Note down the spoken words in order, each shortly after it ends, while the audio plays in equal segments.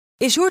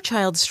Is your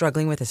child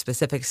struggling with a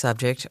specific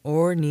subject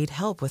or need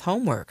help with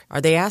homework?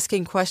 Are they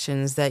asking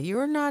questions that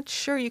you're not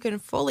sure you can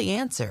fully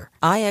answer?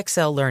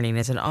 IXL Learning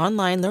is an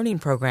online learning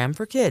program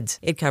for kids.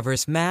 It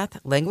covers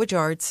math, language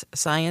arts,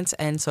 science,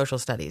 and social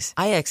studies.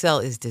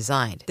 IXL is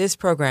designed. This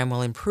program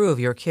will improve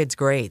your kids'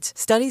 grades.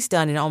 Studies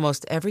done in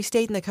almost every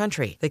state in the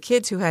country. The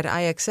kids who had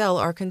IXL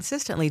are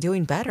consistently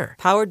doing better.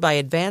 Powered by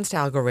advanced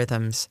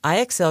algorithms,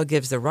 IXL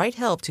gives the right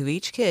help to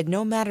each kid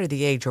no matter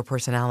the age or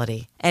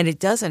personality. And it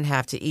doesn't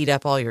have to eat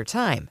up all your time.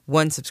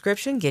 One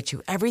subscription gets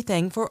you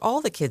everything for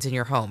all the kids in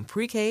your home,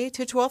 pre-K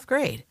to 12th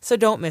grade. So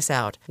don't miss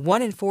out.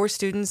 1 in 4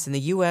 students in the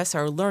U.S.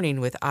 are learning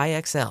with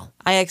IXL.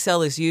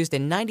 IXL is used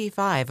in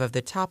 95 of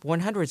the top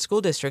 100 school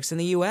districts in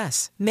the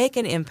U.S. Make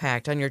an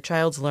impact on your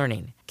child's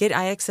learning. Get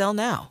IXL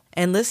now.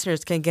 And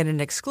listeners can get an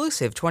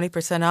exclusive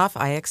 20% off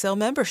IXL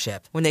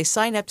membership when they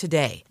sign up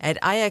today at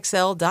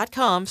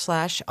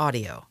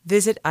IXL.com/audio.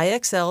 Visit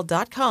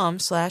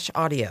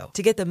IXL.com/audio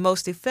to get the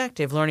most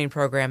effective learning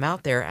program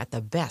out there at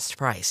the best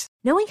price.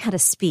 Knowing how to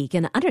speak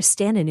and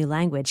understand a new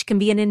language can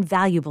be an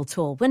invaluable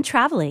tool when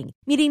traveling,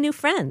 meeting new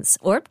friends,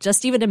 or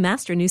just even to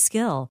master a new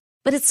skill.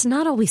 But it's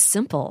not always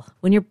simple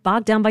when you're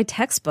bogged down by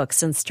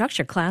textbooks and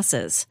structured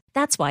classes.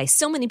 That's why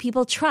so many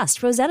people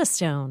trust Rosetta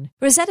Stone.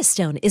 Rosetta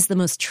Stone is the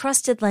most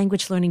trusted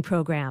language learning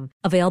program,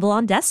 available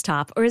on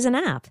desktop or as an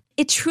app.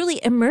 It truly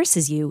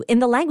immerses you in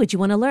the language you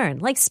want to learn,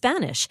 like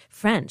Spanish,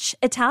 French,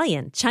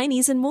 Italian,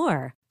 Chinese, and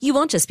more. You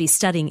won't just be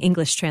studying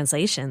English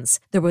translations.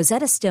 The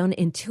Rosetta Stone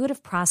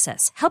intuitive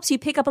process helps you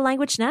pick up a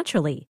language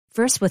naturally,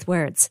 first with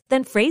words,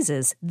 then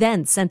phrases,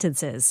 then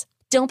sentences.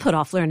 Don't put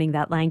off learning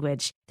that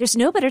language. There's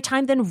no better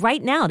time than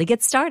right now to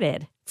get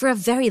started. For a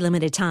very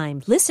limited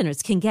time,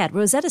 listeners can get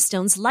Rosetta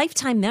Stone's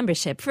lifetime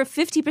membership for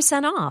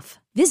 50% off.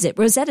 Visit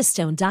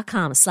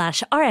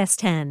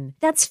rosettastone.com/rs10.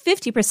 That's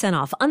 50%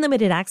 off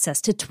unlimited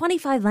access to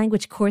 25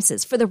 language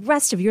courses for the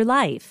rest of your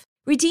life.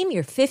 Redeem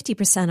your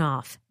 50%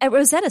 off at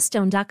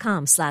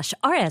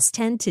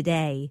rosettastone.com/rs10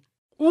 today.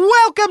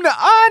 Welcome to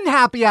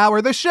Unhappy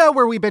Hour, the show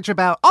where we bitch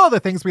about all the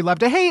things we love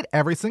to hate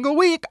every single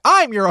week.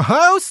 I'm your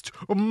host,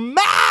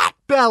 Matt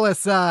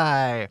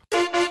Bellassai.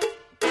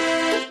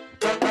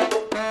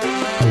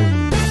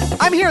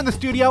 I'm here in the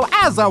studio,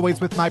 as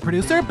always, with my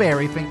producer,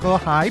 Barry Finkel.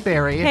 Hi,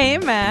 Barry. Hey,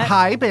 Matt.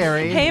 Hi,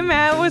 Barry. Hey,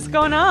 Matt. What's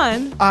going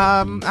on?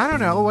 I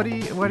don't know. What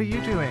are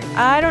you doing?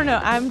 I don't know.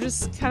 I'm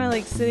just kind of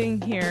like sitting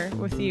here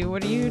with you.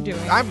 What are you doing?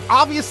 I'm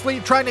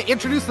obviously trying to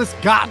introduce this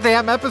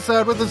goddamn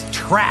episode with this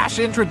trash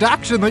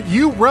introduction that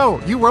you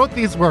wrote. You wrote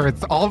these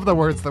words. All of the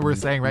words that we're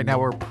saying right now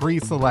were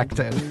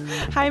pre-selected.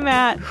 Hi,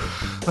 Matt.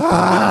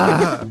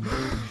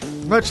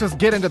 Let's just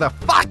get into the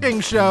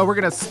fucking show. We're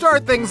going to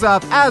start things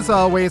up, as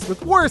always,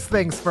 with Worst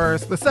Things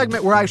First, the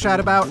segment where I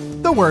shout about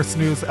the worst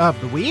news of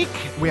the week.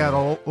 We had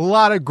a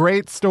lot of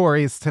great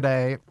stories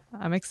today.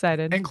 I'm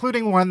excited.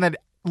 Including one that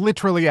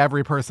literally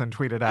every person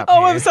tweeted at me.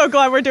 Oh, I'm so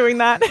glad we're doing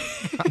that.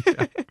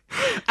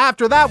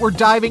 After that, we're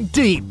diving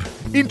deep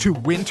into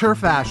winter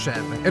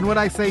fashion. And when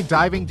I say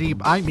diving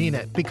deep, I mean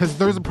it, because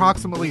there's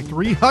approximately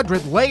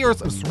 300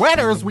 layers of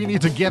sweaters we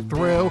need to get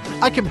through.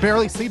 I can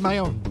barely see my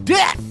own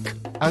dick,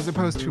 as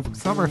opposed to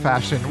summer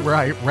fashion, where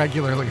I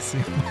regularly see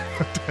my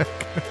own dick.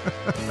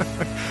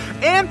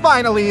 And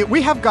finally,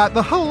 we have got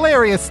the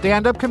hilarious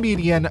stand-up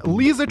comedian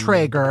Lisa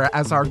Traeger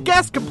as our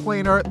guest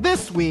complainer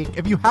this week.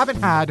 If you haven't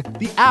had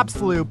the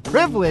absolute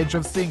privilege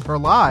of seeing her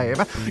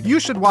live, you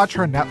should watch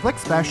her Netflix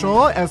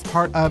special as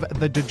part of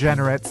the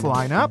Degenerates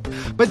lineup.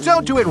 But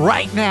don't do it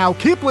right now.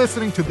 Keep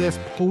listening to this,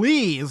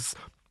 please.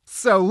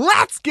 So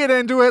let's get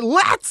into it.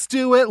 Let's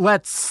do it.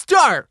 Let's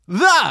start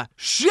the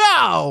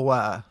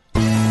show.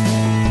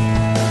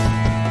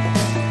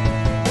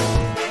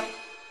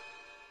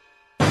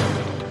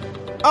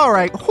 All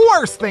right,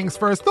 worst things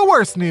first, the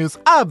worst news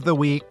of the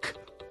week.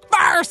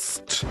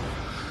 First,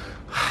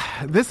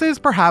 this is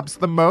perhaps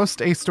the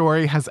most a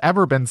story has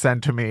ever been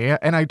sent to me,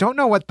 and I don't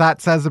know what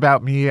that says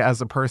about me as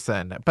a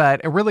person,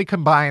 but it really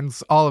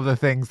combines all of the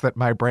things that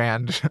my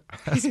brand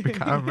has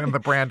become and the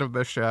brand of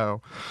the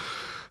show.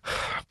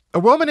 A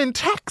woman in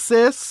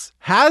Texas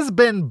has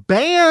been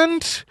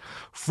banned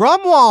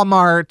from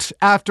Walmart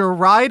after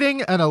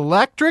riding an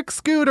electric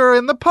scooter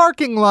in the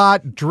parking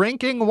lot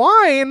drinking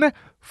wine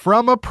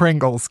from a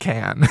Pringles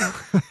can.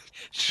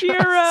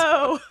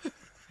 Cheero!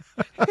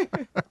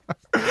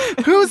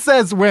 Who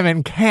says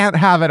women can't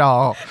have it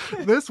all?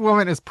 This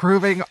woman is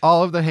proving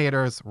all of the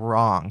haters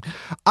wrong.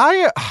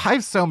 I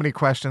have so many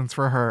questions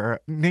for her.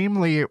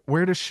 Namely,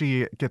 where does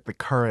she get the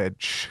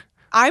courage?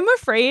 I'm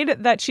afraid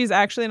that she's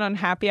actually an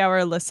Unhappy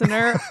Hour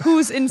listener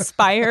who's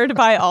inspired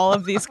by all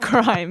of these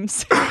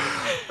crimes.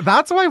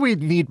 That's why we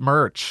need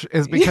merch,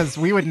 is because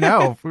we would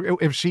know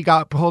if she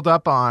got pulled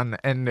up on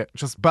and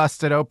just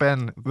busted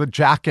open the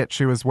jacket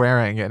she was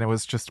wearing and it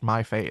was just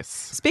my face.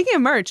 Speaking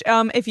of merch,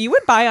 if you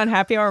would buy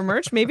Unhappy Hour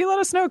merch, maybe let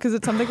us know, because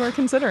it's something we're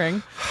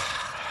considering.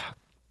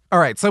 All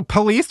right, so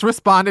police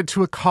responded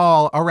to a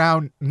call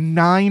around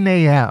 9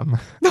 a.m.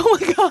 Oh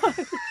my God.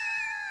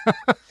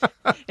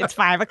 It's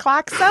 5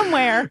 o'clock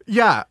somewhere.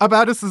 Yeah,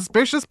 about a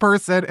suspicious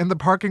person in the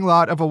parking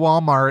lot of a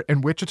Walmart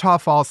in Wichita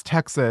Falls,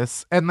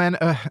 Texas. And then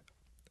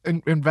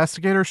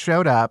investigators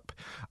showed up.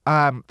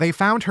 They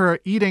found her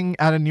eating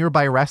at a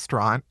nearby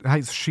restaurant.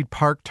 She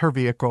parked her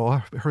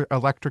vehicle, her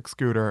electric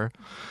scooter.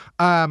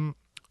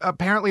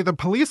 Apparently, the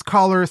police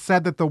caller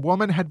said that the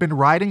woman had been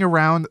riding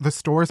around the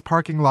store's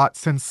parking lot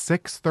since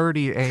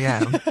 6:30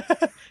 a.m.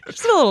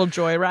 Just a little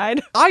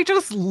joyride. I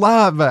just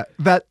love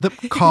that the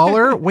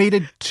caller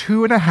waited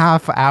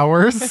 2.5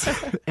 hours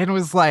and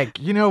was like,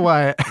 you know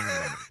what?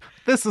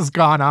 This has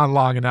gone on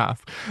long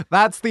enough.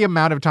 That's the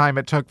amount of time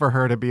it took for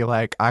her to be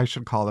like, I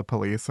should call the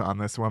police on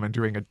this woman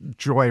doing a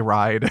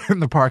joyride in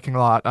the parking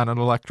lot on an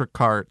electric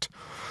cart.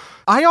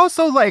 I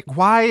also like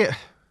why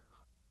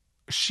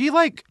she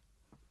like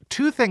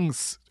two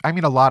things. I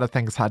mean, a lot of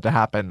things had to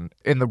happen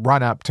in the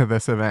run up to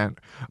this event,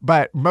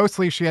 but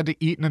mostly she had to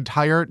eat an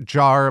entire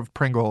jar of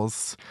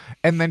Pringles,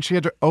 and then she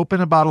had to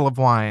open a bottle of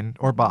wine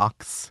or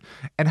box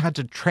and had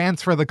to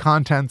transfer the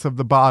contents of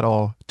the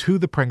bottle to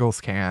the Pringles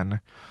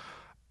can.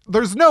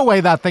 There's no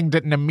way that thing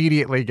didn't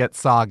immediately get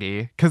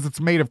soggy because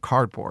it's made of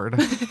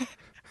cardboard.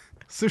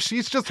 So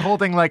she's just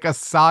holding like a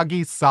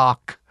soggy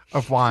sock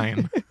of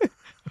wine.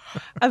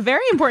 A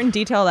very important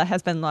detail that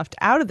has been left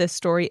out of this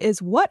story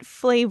is what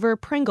flavor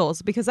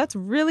Pringles, because that's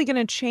really going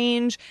to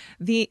change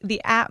the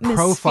atmosphere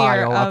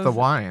Profile of the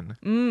wine.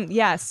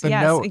 Yes,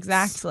 notes.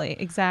 exactly.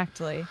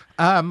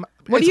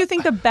 What do you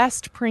think the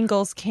best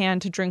Pringles can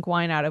to drink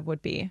wine out of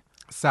would be?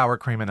 Sour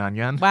cream and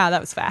onion. Wow,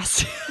 that was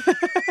fast.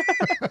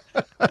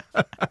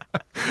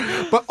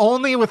 But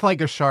only with like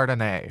a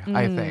Chardonnay,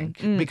 I think.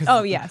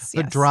 Because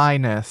the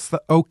dryness,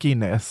 the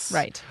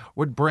oakiness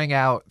would bring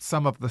out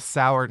some of the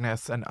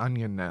sourness and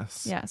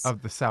onionness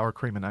of the sour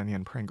cream and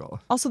onion Pringle.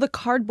 Also, the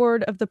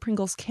cardboard of the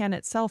Pringles can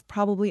itself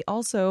probably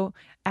also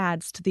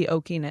adds to the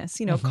oakiness.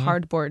 You know,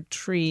 cardboard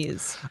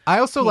trees. I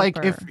also paper. like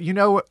if, you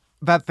know,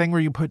 that thing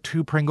where you put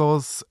two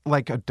Pringles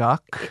like a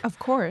duck. Of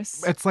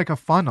course. It's like a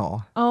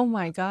funnel. Oh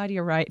my God,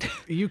 you're right.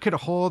 You could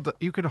hold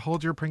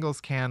your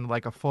Pringles can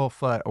like a full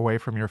foot away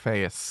from your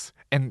face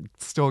and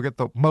still get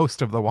the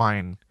most of the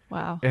wine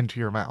into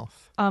your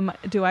mouth.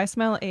 Do I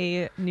smell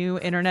a new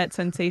internet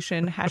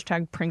sensation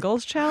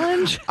 #Pringles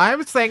challenge?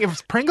 I'm saying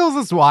if Pringles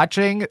is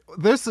watching,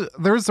 there's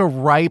a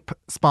ripe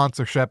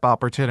sponsorship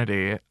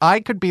opportunity. I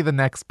could be the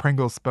next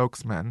Pringles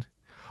spokesman.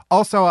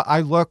 Also,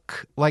 I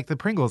look like the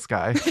Pringles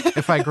guy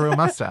if I grew a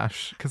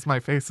mustache because my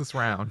face is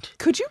round.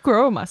 Could you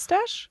grow a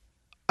mustache?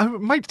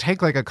 It might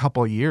take like a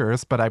couple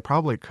years, but I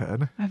probably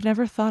could. I've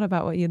never thought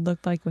about what you'd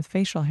look like with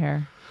facial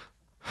hair.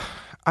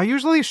 I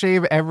usually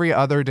shave every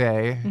other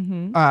day.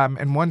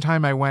 And one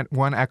time I went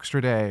one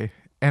extra day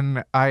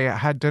and I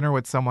had dinner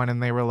with someone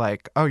and they were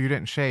like, oh, you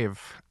didn't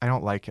shave. I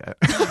don't like it.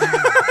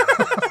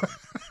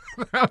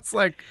 I was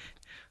like,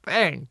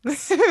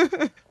 thanks.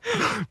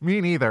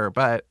 Me neither,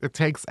 but it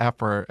takes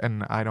effort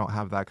and I don't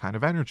have that kind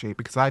of energy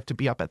because I have to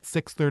be up at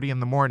 6:30 in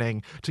the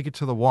morning to get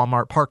to the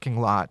Walmart parking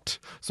lot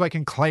so I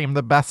can claim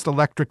the best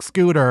electric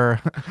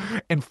scooter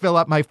and fill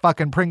up my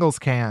fucking Pringles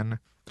can.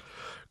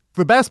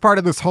 The best part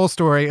of this whole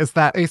story is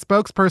that a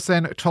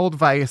spokesperson told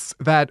Vice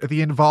that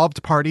the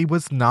involved party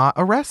was not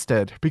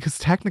arrested because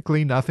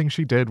technically nothing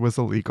she did was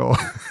illegal.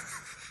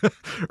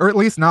 Or at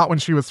least not when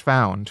she was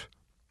found.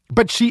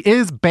 But she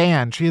is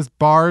banned. She is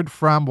barred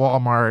from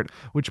Walmart,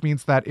 which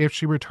means that if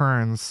she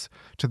returns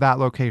to that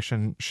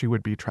location, she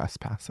would be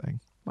trespassing.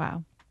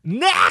 Wow.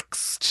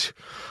 Next!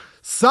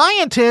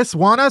 Scientists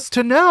want us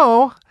to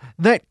know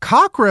that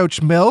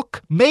cockroach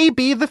milk may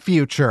be the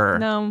future.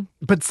 No.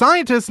 But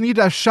scientists need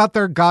to shut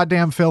their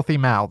goddamn filthy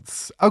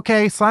mouths.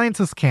 Okay, science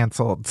is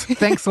canceled.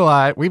 Thanks a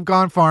lot. We've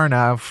gone far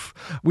enough.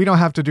 We don't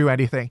have to do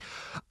anything.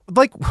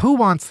 Like, who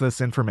wants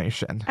this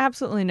information?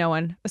 Absolutely no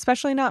one,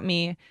 especially not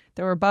me.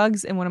 There were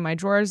bugs in one of my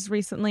drawers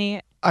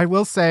recently. I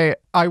will say,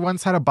 I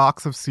once had a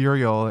box of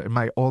cereal in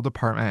my old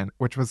apartment,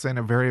 which was in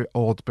a very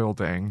old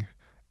building.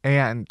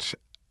 And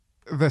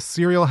the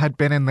cereal had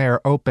been in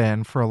there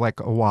open for like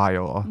a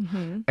while.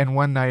 And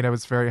one night I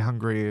was very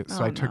hungry,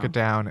 so I took it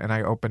down and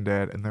I opened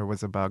it and there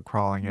was a bug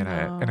crawling in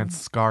it and it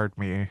scarred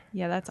me.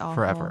 Yeah, that's awful.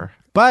 Forever.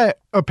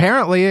 But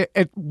apparently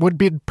it would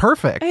be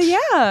perfect.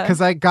 Yeah. Because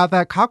I got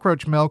that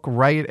cockroach milk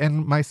right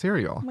in my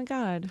cereal. Oh my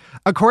God.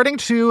 According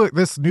to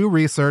this new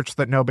research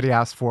that nobody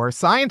asked for,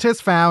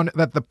 scientists found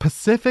that the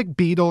Pacific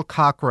beetle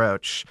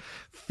cockroach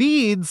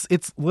feeds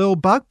its little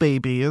bug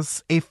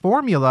babies a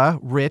formula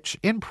rich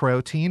in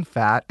protein,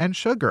 fat, and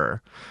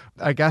sugar.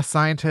 I guess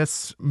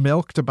scientists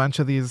milked a bunch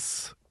of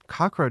these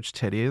cockroach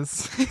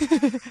titties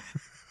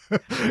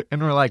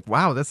and were like,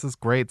 wow, this is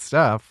great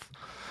stuff.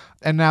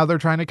 And now they're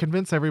trying to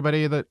convince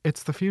everybody that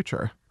it's the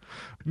future.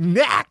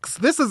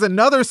 Next, this is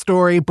another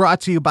story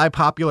brought to you by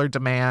popular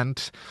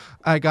demand.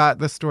 I got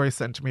this story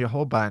sent to me a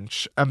whole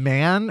bunch. A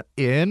man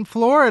in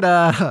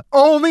Florida,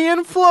 only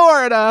in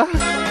Florida,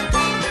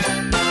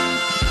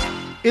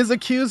 is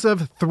accused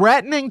of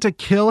threatening to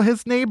kill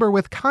his neighbor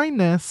with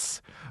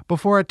kindness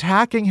before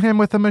attacking him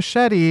with a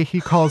machete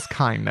he calls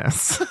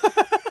kindness.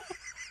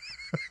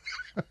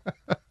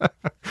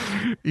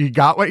 You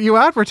got what you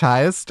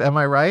advertised, am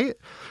I right?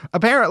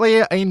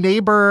 Apparently, a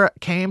neighbor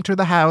came to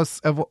the house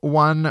of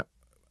one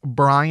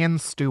Brian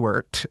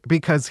Stewart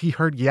because he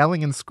heard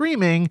yelling and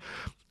screaming.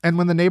 And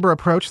when the neighbor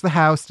approached the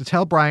house to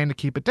tell Brian to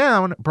keep it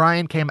down,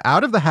 Brian came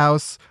out of the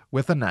house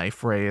with a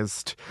knife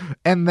raised.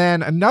 And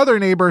then another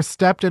neighbor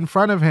stepped in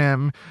front of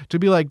him to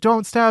be like,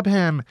 don't stab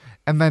him.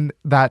 And then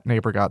that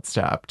neighbor got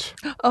stabbed.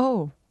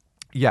 Oh.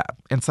 Yeah,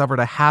 and suffered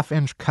a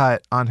 1/2-inch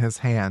cut on his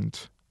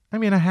hand. I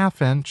mean, a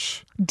 1/2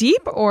 inch.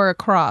 Deep or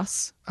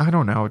across? I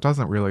don't know. It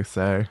doesn't really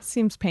say.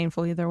 Seems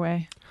painful either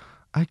way.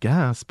 I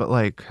guess, but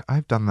like,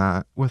 I've done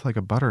that with like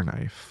a butter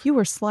knife. You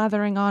were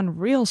slathering on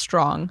real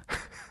strong.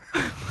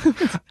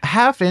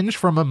 1/2 inch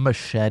from a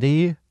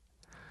machete?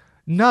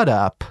 Nut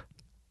up.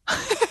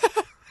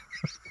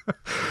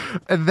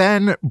 And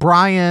then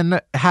Brian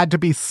had to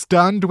be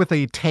stunned with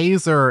a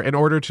taser in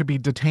order to be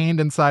detained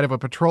inside of a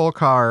patrol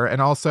car.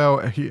 And also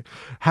he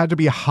had to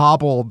be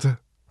hobbled.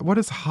 What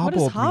does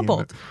hobbled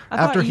mean?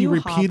 After he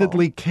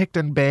repeatedly kicked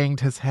and banged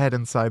his head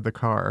inside the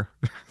car.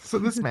 So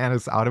this man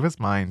is out of his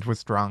mind,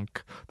 was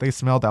drunk. They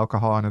smelled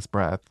alcohol on his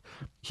breath.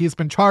 He's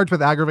been charged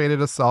with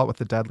aggravated assault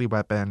with a deadly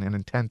weapon and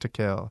intent to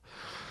kill.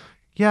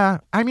 Yeah,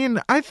 I mean,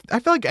 I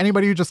feel like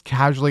anybody who just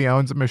casually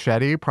owns a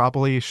machete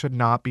probably should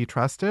not be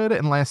trusted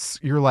unless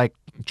you're like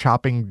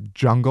chopping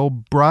jungle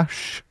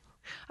brush.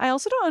 I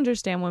also don't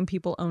understand when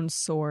people own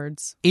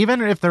swords.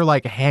 Even if they're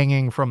like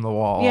hanging from the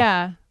wall.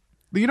 Yeah.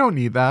 You don't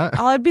need that.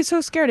 I'd be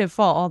so scared it'd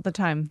fall all the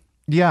time.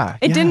 Yeah.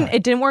 It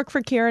didn't work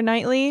for Keira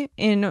Knightley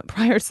in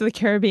Pirates of the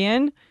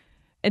Caribbean.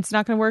 It's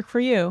not going to work for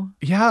you.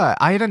 Yeah,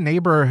 I had a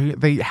neighbor who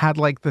they had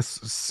like this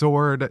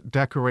sword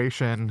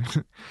decoration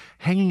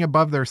hanging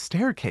above their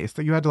staircase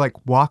that you had to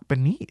like walk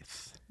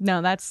beneath. No,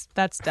 that's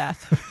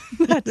death.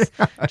 That's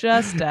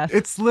just death.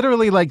 It's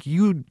literally like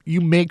you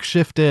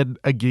makeshifted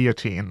a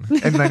guillotine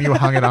and then you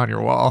hung it on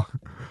your wall.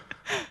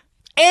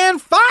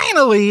 And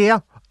finally,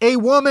 a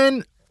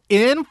woman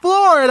in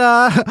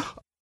Florida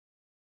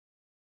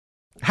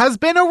has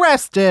been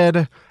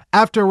arrested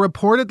after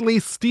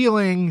reportedly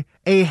stealing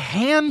a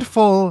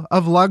handful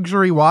of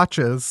luxury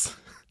watches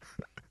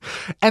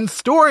and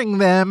storing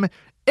them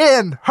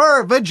in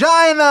her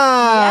vagina.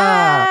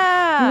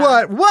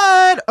 Yeah.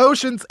 What?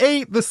 Ocean's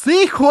 8, the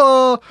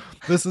sequel.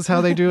 This is how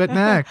they do it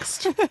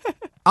next.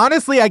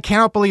 Honestly, I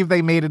cannot believe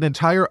they made an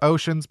entire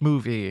Ocean's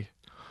movie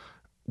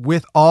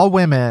with all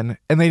women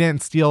and they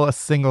didn't steal a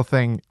single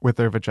thing with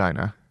their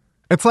vagina.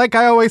 It's like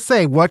I always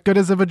say, what good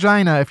is a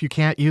vagina if you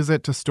can't use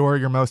it to store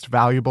your most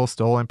valuable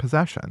stolen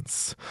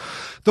possessions?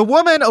 The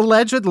woman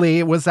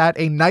allegedly was at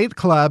a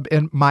nightclub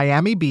in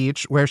Miami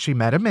Beach where she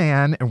met a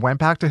man and went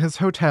back to his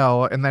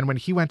hotel. And then when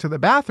he went to the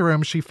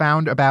bathroom, she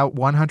found about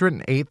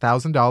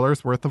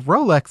 $108,000 worth of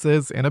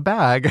Rolexes in a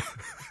bag.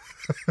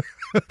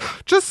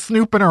 Just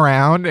snooping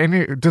around and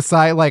you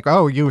decide like,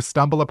 oh, you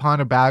stumble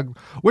upon a bag,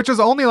 which is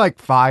only like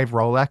 5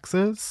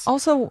 Rolexes.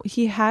 Also,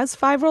 he has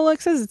 5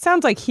 Rolexes. It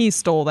sounds like he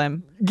stole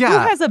them. Yeah.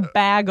 Who has a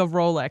bag of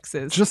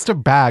Rolexes? Just a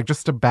bag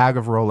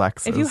of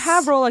Rolexes. If you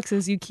have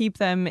Rolexes, you keep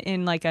them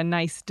in like a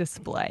nice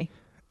display.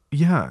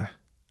 Yeah.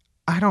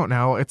 I don't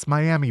know. It's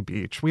Miami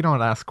Beach. We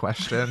don't ask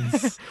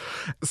questions.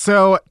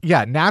 So,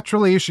 yeah,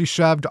 naturally, she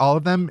shoved all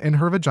of them in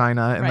her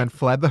vagina and then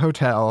fled the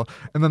hotel.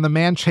 And then the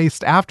man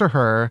chased after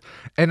her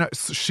and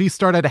she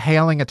started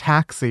hailing a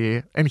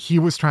taxi and he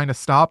was trying to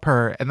stop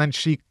her. And then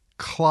she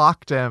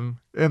clocked him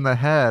in the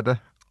head.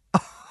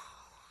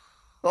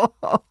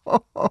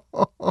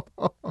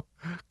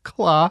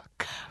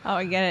 Clock. Oh,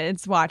 I get it.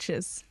 It's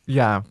watches.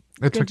 Yeah.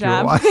 It Good took job. you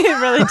a while. It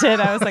really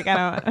did. I was like,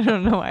 I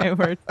don't know why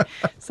we're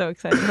so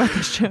excited about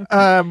this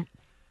joke.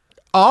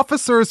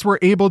 Officers were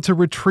able to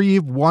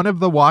retrieve one of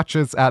the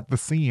watches at the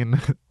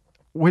scene,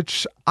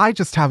 which I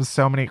just have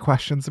so many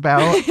questions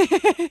about.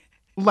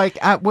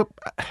 Like, at what?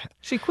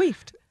 She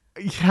queefed.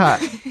 Yeah,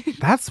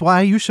 that's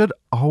why you should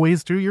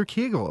always do your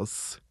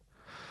Kegels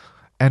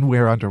and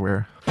wear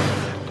underwear.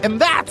 And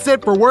that's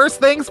it for Worst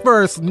Things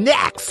First.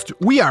 Next,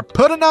 we are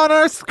putting on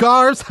our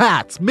scarves,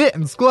 hats,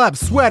 mittens, gloves,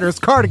 sweaters,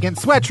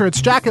 cardigans,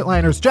 sweatshirts, jacket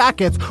liners,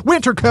 jackets,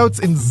 winter coats,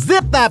 and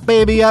zip that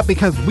baby up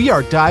because we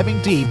are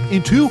diving deep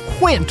into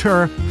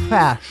winter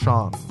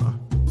fashion.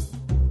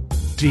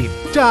 Deep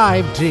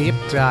dive, deep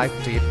dive,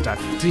 deep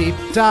dive, deep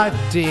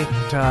dive, deep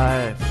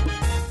dive.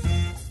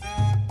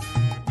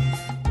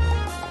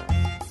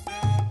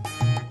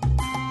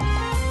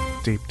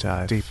 Deep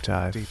dive, deep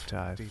dive, deep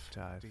dive, deep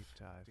dive, deep dive, deep dive.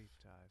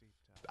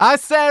 I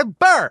said,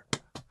 Bert,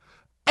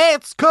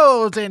 it's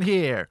cold in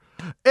here.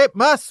 It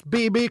must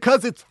be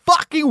because it's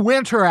fucking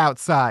winter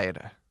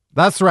outside.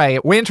 That's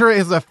right. Winter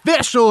is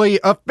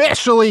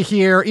officially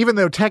here, even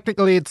though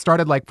technically it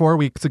started like 4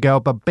 weeks ago.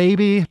 But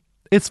baby,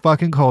 it's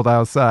fucking cold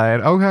outside,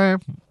 okay?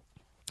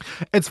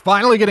 It's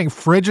finally getting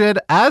frigid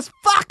as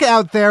fuck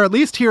out there, at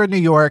least here in New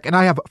York. And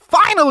I have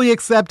finally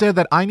accepted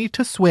that I need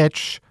to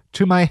switch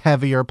to my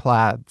heavier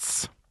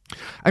plaids.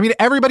 I mean,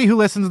 everybody who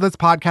listens to this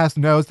podcast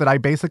knows that I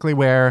basically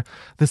wear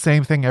the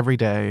same thing every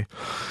day.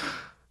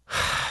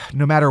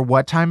 no matter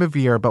what time of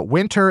year, but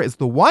winter is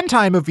the one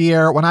time of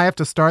year when I have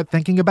to start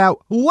thinking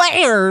about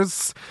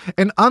layers.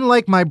 And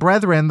unlike my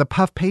brethren, the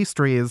puff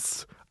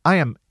pastries, I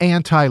am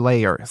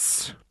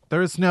anti-layers.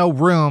 There's no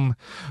room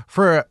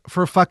for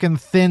fucking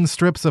thin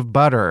strips of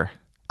butter.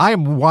 I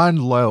am one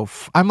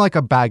loaf. I'm like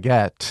a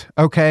baguette,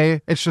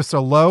 okay? It's just a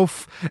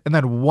loaf and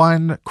then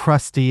one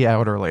crusty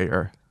outer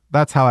layer.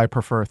 That's how I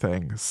prefer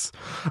things.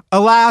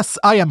 Alas,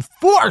 I am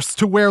forced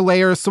to wear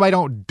layers so I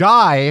don't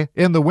die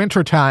in the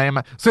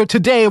wintertime. So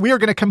today we are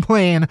going to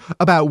complain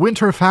about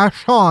winter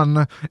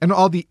fashion and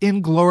all the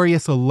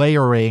inglorious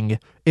layering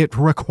it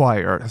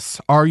requires.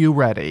 Are you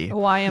ready?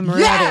 Oh, I am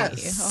ready.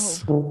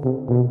 Yes!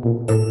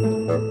 Oh.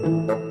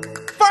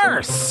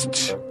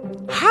 First,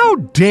 how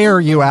dare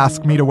you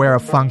ask me to wear a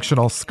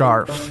functional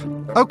scarf?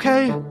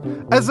 Okay,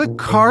 as a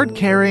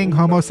card-carrying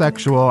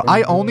homosexual,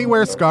 I only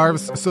wear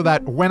scarves so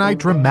that when I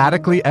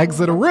dramatically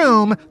exit a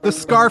room, the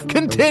scarf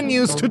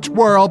continues to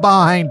twirl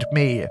behind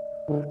me,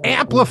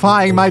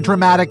 amplifying my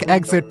dramatic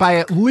exit by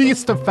at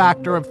least a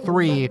factor of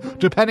 3,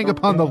 depending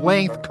upon the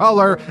length,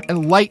 color,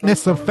 and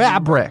lightness of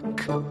fabric.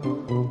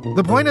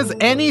 The point is,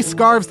 any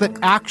scarves that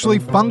actually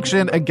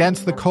function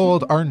against the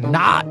cold are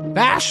not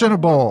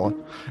fashionable.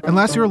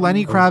 Unless you're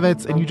Lenny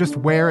Kravitz and you just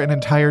wear an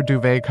entire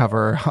duvet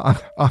cover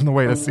on the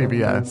way to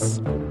CVS.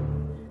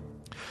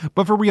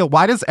 But for real,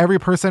 why does every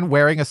person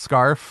wearing a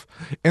scarf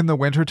in the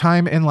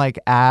wintertime in like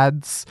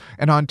ads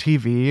and on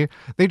TV,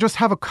 they just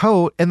have a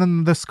coat and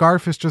then the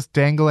scarf is just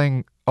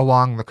dangling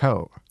along the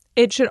coat?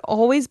 It should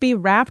always be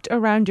wrapped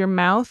around your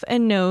mouth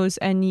and nose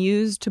and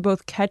used to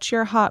both catch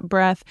your hot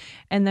breath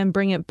and then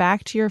bring it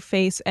back to your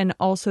face and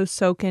also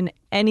soak in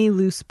any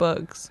loose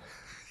bugs.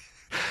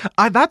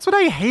 That's what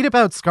I hate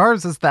about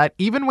scarves is that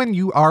even when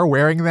you are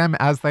wearing them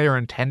as they are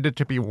intended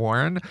to be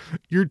worn,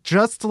 you're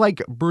just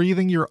like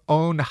breathing your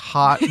own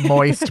hot,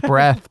 moist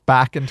breath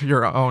back into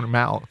your own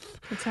mouth.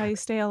 That's how you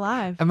stay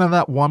alive. And then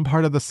that one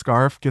part of the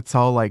scarf gets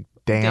all like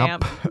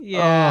damp.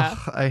 Yeah.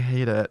 Ugh, I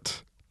hate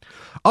it.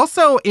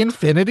 Also,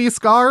 infinity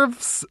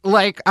scarves.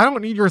 Like, I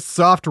don't need your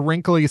soft,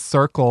 wrinkly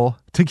circle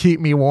to keep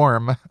me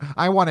warm.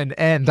 I want an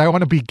end. I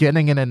want a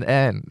beginning and an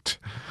end.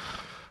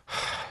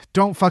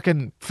 Don't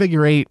fucking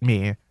figure 8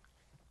 me.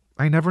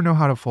 I never know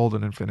how to fold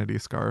an infinity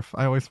scarf.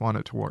 I always want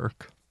it to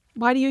work.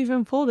 Why do you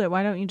even fold it?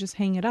 Why don't you just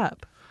hang it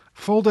up?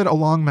 Fold it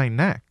along my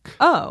neck.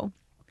 Oh,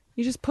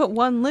 you just put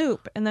one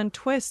loop and then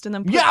twist and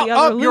then put the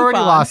other loop you already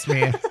on. lost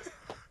me.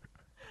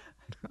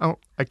 Oh,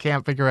 I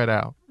can't figure it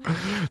out.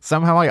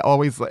 Somehow I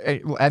always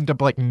end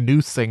up like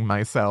noosing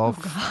myself.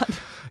 Oh, God.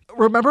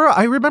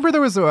 I remember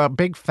there was a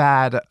big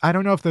fad. I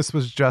don't know if this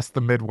was just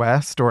the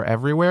Midwest or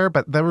everywhere,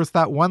 but there was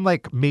that one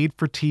like made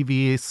for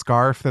TV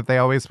scarf that they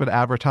always would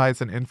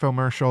advertise in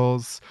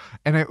infomercials.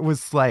 And it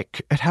was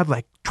like, it had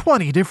like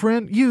 20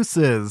 different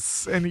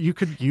uses. And you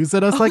could use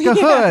it as like a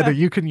hood.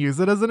 You can use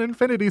it as an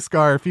infinity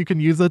scarf. You can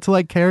use it to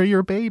like carry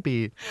your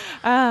baby.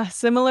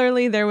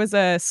 Similarly, there was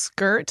a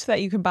skirt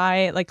that you could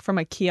buy like from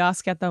a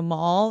kiosk at the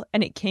mall.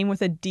 And it came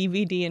with a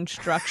DVD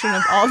instruction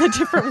of all the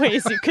different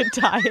ways you could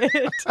tie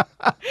it.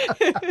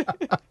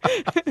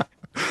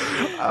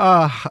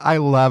 I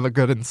love a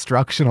good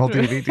instructional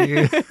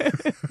DVD.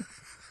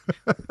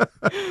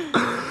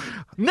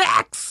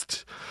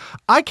 Next!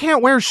 I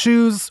can't wear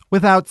shoes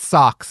without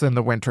socks in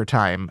the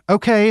wintertime,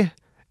 okay?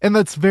 And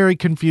that's very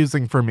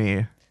confusing for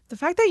me. The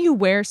fact that you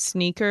wear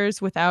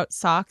sneakers without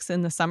socks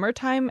in the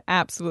summertime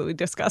absolutely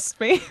disgusts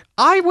me.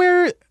 I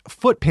wear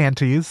foot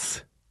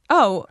panties.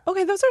 Oh,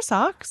 okay, those are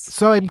socks.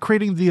 So I'm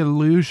creating the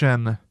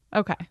illusion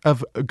Okay.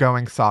 of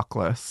going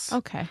sockless.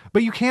 Okay.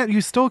 But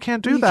you still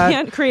can't do that. You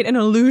can't create an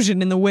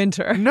illusion in the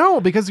winter. No,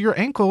 because your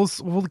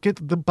ankles will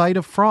get the bite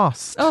of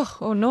frost.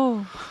 Oh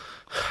no.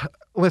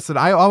 Listen,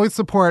 I always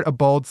support a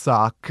bold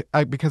sock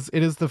because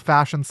it is the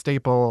fashion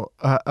staple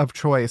of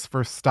choice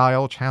for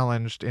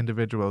style-challenged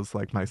individuals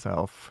like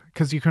myself.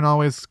 Because you can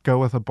always go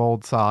with a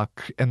bold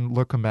sock and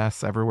look a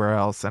mess everywhere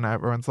else. And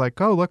everyone's like,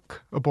 oh,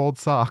 look, a bold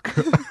sock.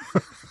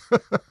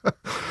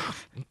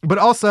 But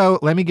also,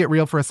 let me get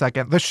real for a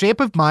second. The shape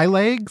of my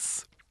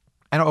legs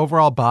and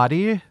overall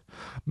body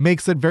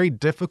makes it very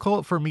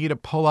difficult for me to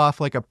pull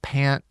off like a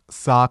pant,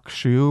 sock,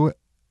 shoe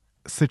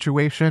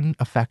situation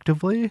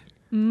effectively.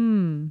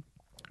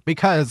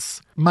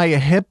 Because my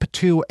hip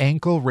to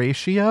ankle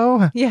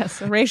ratio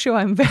Yes, a ratio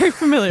I'm very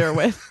familiar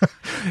with.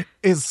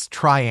 is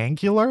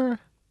triangular.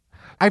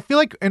 I feel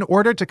like in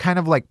order to kind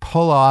of like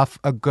pull off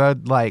a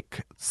good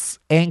like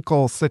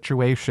ankle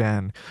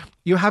situation,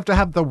 you have to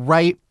have the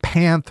right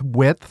pant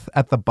width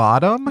at the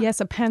bottom. Yes,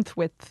 a pant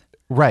width.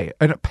 Right.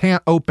 And a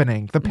pant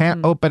opening. The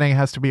pant opening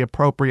has to be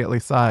appropriately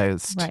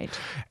sized. Right.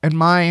 And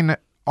mine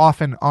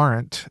often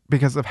aren't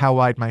because of how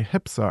wide my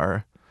hips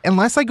are.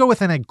 Unless I go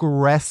with an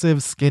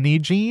aggressive skinny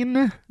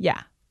jean,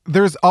 Yeah.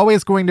 there's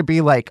always going to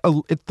be like,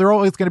 they're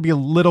always going to be a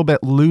little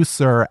bit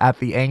looser at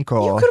the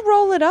ankle. You could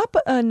roll it up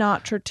a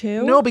notch or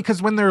two. No,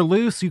 because when they're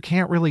loose, you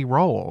can't really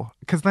roll.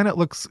 Because then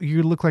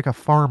you look like a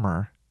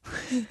farmer.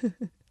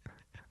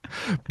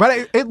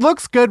 But it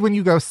looks good when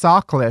you go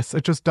sockless.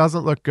 It just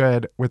doesn't look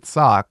good with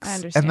socks. I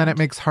understand. And then it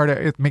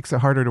makes it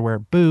harder to wear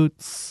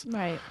boots.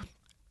 Right.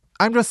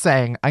 I'm just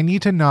saying, I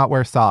need to not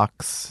wear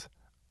socks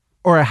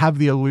or have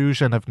the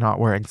illusion of not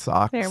wearing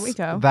socks. There we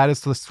go. That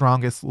is the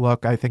strongest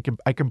look I think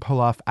I can pull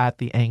off at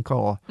the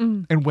ankle.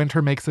 And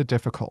winter makes it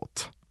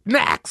difficult.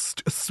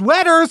 Next,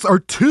 sweaters are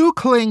too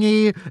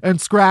clingy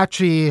and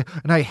scratchy,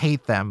 and I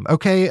hate them,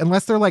 okay?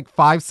 Unless they're like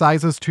 5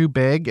 sizes too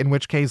big, in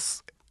which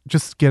case,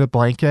 just get a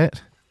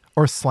blanket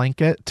or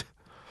slanket.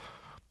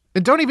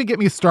 And don't even get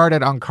me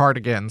started on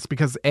cardigans,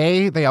 because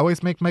A, they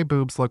always make my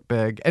boobs look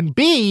big, and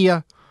B,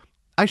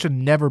 I should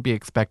never be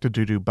expected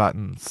to do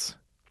buttons.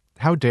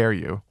 How dare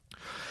you?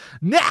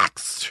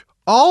 Next,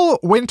 all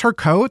winter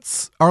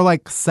coats are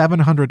like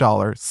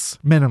 $700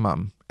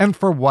 minimum. And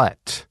for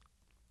what?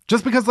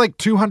 Just because like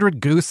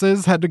 200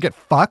 gooses had to get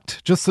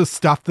fucked just to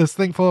stuff this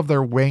thing full of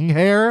their wing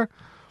hair?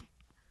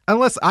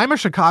 Unless I'm a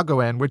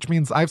Chicagoan, which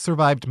means I've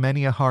survived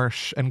many a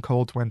harsh and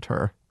cold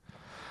winter.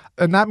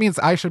 And that means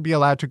I should be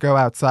allowed to go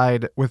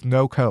outside with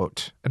no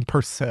coat and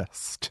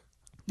persist.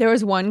 There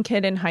was one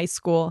kid in high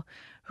school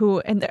who,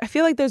 and I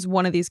feel like there's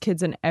one of these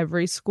kids in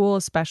every school,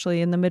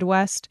 especially in the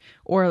Midwest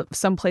or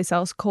someplace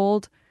else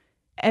cold.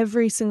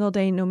 Every single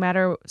day, no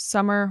matter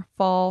summer,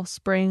 fall,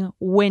 spring,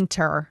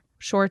 winter,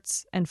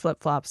 shorts and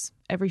flip-flops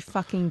every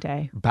fucking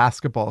day.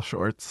 Basketball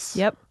shorts.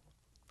 Yep.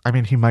 I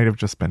mean, he might have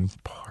just been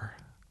poor.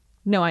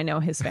 No, I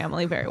know his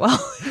family very well.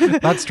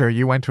 That's true.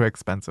 You went to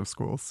expensive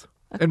schools.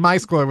 In my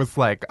school, it was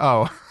like,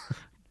 oh,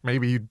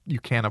 maybe you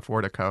can't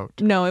afford a coat.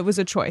 No, it was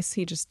a choice.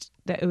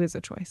 It was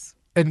a choice.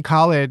 In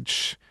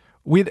college,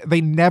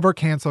 they never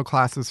cancel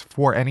classes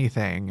for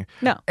anything.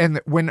 No. And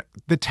when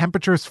the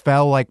temperatures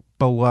fell like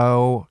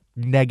below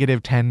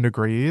 -10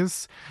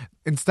 degrees,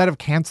 instead of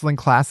canceling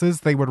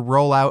classes, they would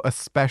roll out a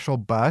special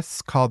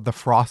bus called the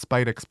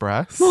Frostbite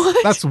Express. What?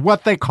 That's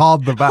what they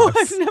called the bus. Oh,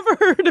 I've never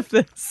heard of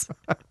this.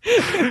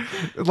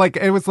 Like,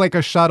 it was like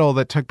a shuttle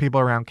that took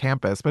people around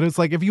campus. But it's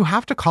like, if you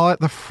have to call it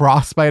the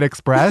Frostbite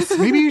Express,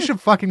 maybe you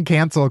should fucking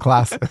cancel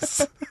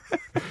classes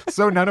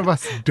so none of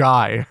us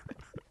die.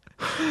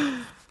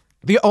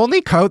 The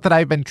only coat that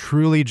I've been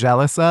truly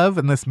jealous of,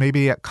 and this may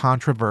be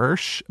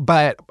controversial,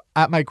 but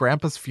at my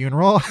grandpa's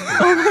funeral.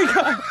 Oh my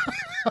God.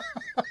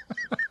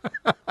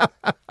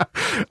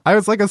 I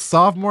was like a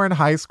sophomore in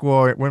high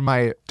school when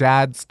my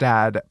dad's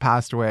dad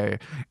passed away.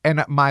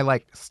 And my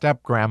like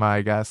step grandma,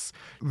 I guess,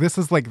 this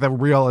is like the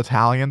real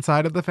Italian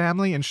side of the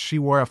family. And she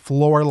wore a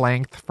floor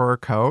length fur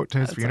coat to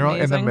his That's funeral in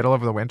the amazing. middle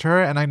of the winter.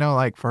 And I know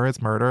like fur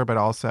is murder, but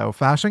also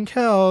fashion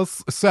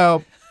kills.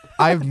 So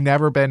I've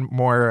never been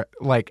more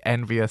like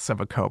envious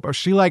of a coat. But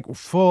she like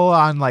full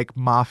on like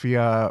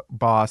mafia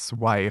boss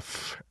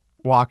wife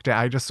walked in.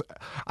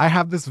 I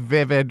have this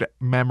vivid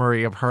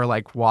memory of her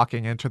like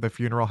walking into the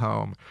funeral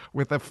home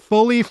with a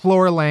fully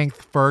floor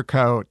length fur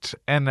coat,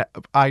 and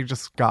I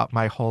just got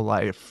my whole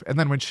life. And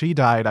then when she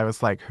died, I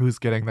was like, who's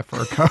getting the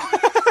fur coat?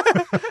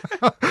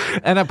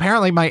 And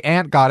apparently my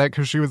aunt got it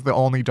because she was the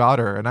only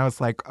daughter. And I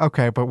was like,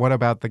 okay, but what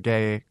about the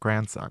gay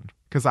grandson?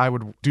 Because I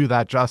would do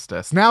that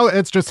justice. Now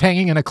it's just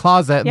hanging in a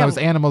closet and Yeah. those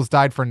animals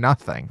died for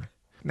nothing.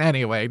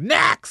 Anyway,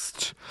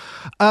 next.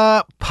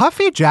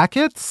 Puffy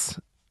jackets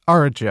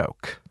are a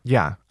joke.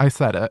 Yeah, I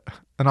said it.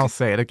 And I'll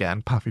say it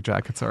again. Puffy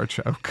jackets are a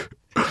joke.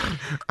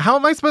 How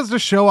am I supposed to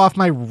show off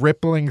my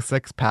rippling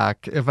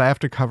six-pack if I have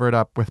to cover it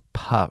up with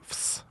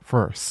puffs,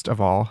 first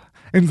of all?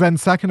 And then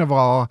second of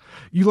all,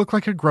 you look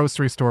like a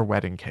grocery store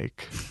wedding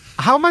cake.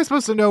 How am I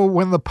supposed to know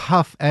when the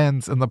puff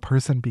ends and the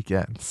person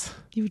begins?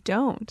 You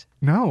don't.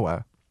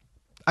 No.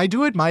 I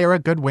do admire a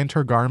good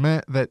winter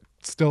garment that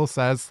still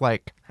says,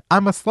 like,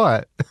 I'm a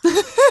slut.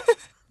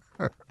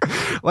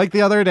 Like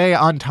the other day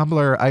on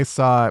Tumblr, I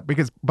saw,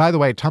 because by the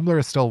way, Tumblr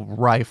is still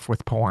rife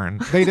with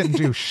porn. They didn't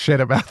do shit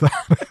about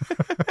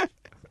that.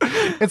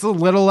 It's a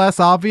little less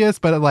obvious,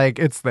 but like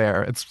it's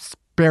there. It's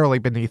barely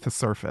beneath the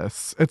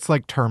surface. It's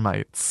like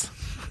termites.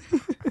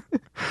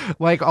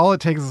 Like all it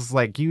takes is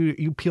like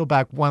you peel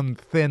back one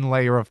thin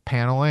layer of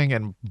paneling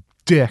and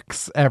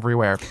dicks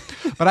everywhere.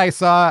 But I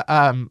saw,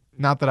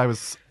 not that I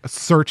was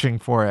searching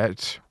for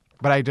it,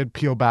 but I did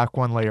peel back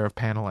one layer of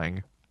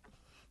paneling.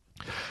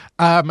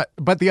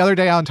 But the other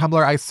day on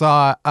Tumblr, I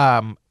saw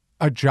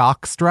a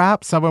jock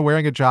strap, someone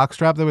wearing a jock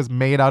strap that was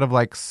made out of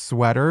like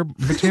sweater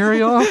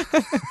material.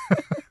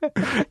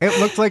 It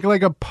looked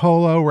like a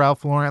polo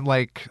Ralph Lauren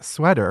like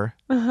sweater,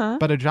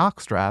 but a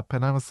jock strap.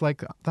 And I was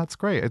like, that's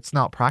great. It's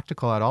not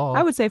practical at all.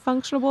 I would say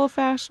functional,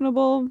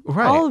 fashionable,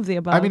 Right. all of the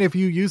above. I mean, if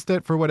you used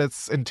it for what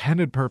its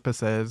intended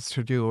purpose is,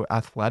 to do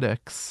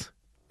athletics,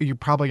 you're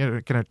probably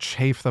going to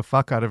chafe the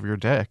fuck out of your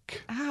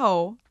dick.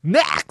 Ow.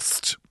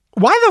 Next!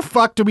 Why the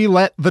fuck do we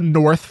let the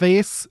North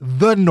Face,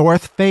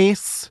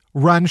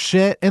 run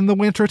shit in the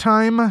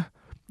wintertime?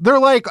 They're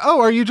like,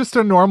 oh, are you just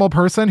a normal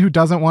person who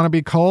doesn't want to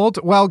be cold?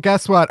 Well,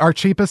 guess what? Our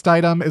cheapest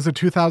item is a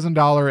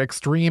 $2,000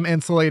 extreme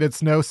insulated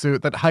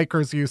snowsuit that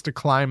hikers use to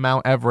climb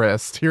Mount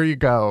Everest. Here you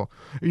go.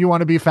 You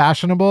want to be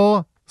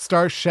fashionable?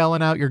 Start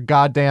shelling out your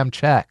goddamn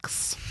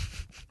checks.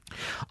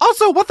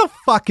 Also, what the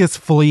fuck is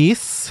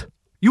fleece?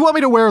 You want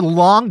me to wear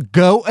long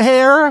goat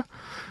hair?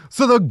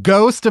 So the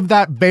ghost of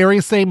that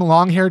very same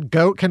long-haired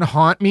goat can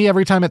haunt me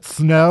every time it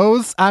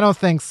snows? I don't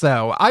think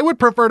so. I would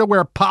prefer to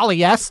wear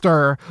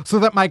polyester so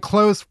that my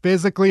clothes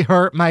physically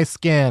hurt my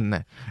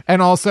skin.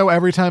 And also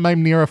every time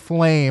I'm near a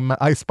flame,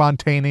 I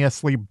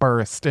spontaneously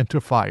burst into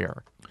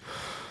fire.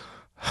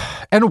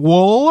 And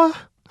wool?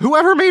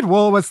 Whoever made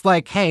wool was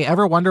like, hey,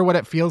 ever wonder what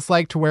it feels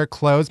like to wear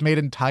clothes made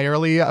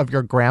entirely of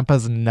your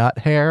grandpa's nut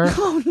hair?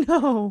 Oh,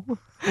 no.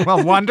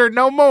 Well, wonder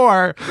no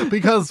more,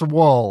 because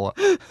wool.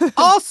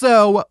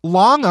 Also,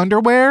 long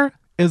underwear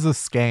is a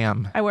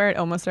scam. I wear it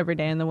almost every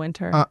day in the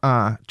winter.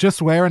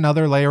 Just wear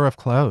another layer of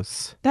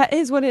clothes. That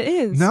is what it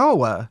is.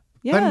 No.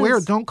 Yes.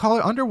 Then don't call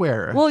it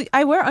underwear. Well,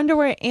 I wear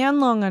underwear and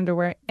long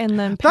underwear and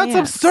then pants.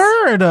 That's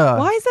absurd.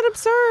 Why is that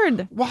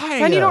absurd? Why?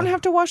 Then you don't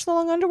have to wash the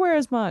long underwear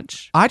as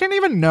much. I didn't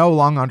even know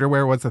long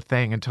underwear was a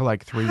thing until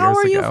like 3 years ago. How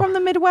are you from the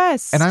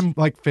Midwest? And I'm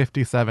like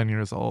 57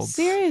 years old.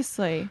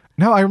 Seriously?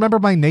 No, I remember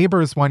my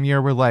neighbors one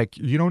year were like,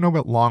 you don't know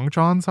what long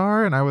johns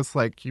are? And I was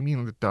like, you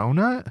mean the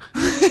donut?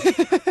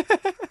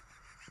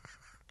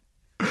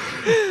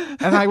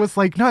 And I was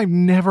like, no, I've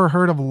never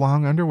heard of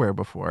long underwear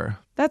before.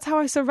 That's how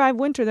I survive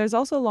winter. There's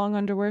also long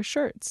underwear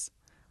shirts.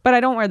 But I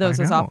don't wear those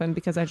as often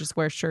because I just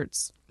wear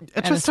shirts.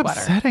 It's just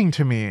upsetting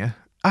to me.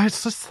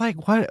 It's just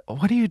like, what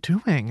are you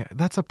doing?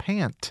 That's a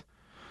pant.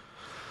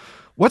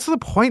 What's the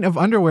point of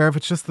underwear if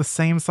it's just the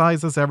same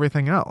size as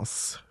everything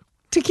else?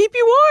 To keep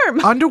you warm.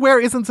 Underwear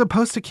isn't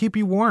supposed to keep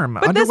you warm.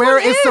 But Underwear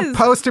this one is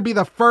supposed to be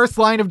the first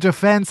line of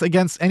defense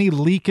against any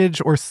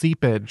leakage or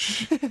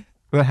seepage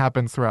that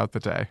happens throughout the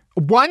day.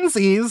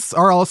 Onesies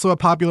are also a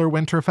popular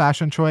winter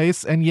fashion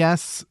choice. And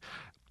yes,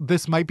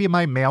 this might be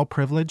my male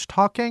privilege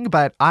talking,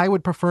 but I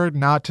would prefer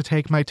not to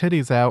take my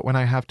titties out when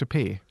I have to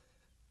pee.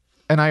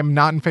 And I'm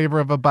not in favor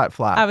of a butt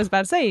flap. I was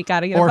about to say, you got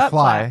to get or a butt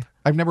fly. flap.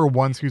 I've never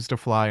once used a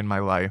fly in my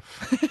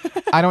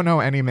life. I don't know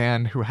any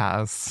man who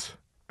has.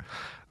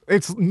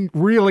 It's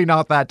really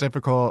not that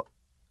difficult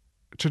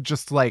to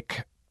just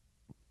like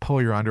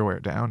pull your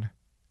underwear down.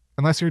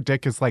 Unless your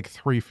dick is like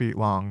 3 feet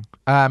long.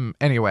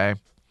 Anyway,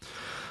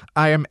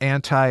 I am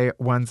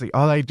anti-onesie.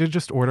 Oh, I did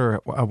just order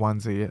a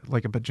onesie,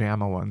 like a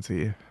pajama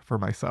onesie for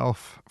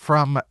myself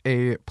from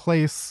a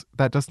place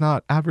that does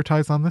not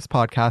advertise on this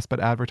podcast, but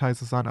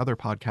advertises on other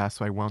podcasts.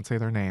 So I won't say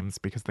their names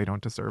because they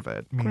don't deserve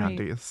it.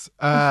 MeUndies.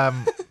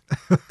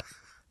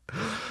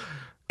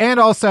 And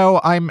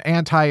also, I'm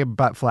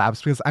anti-butt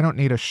flaps because I don't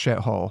need a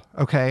shithole,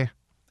 okay?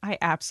 I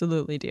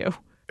absolutely do.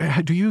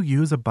 Do you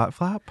use a butt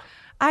flap?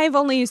 I've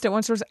only used it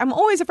once. I'm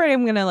always afraid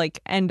I'm going to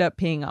like end up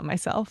peeing on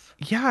myself.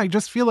 Yeah, I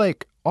just feel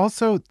like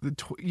also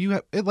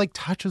it like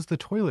touches the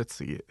toilet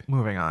seat.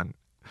 Moving on.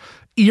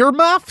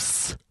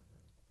 Earmuffs?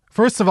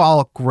 First of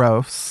all,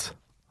 gross.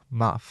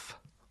 Muff.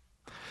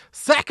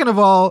 Second of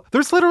all,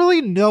 there's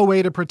literally no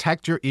way to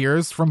protect your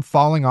ears from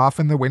falling off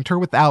in the winter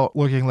without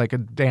looking like a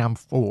damn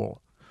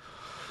fool.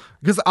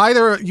 Because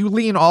either you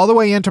lean all the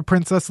way into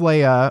Princess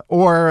Leia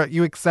or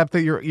you accept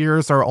that your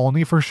ears are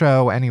only for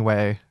show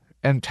anyway.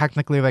 And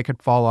technically they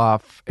could fall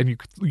off and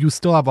you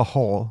still have a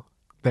hole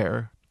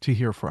there to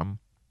hear from.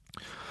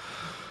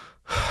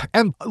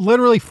 And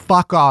literally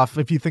fuck off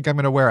if you think I'm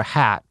going to wear a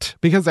hat.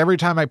 Because every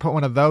time I put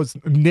one of those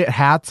knit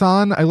hats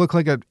on, I look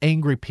like an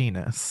angry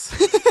penis.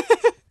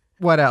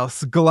 What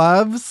else?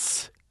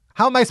 Gloves?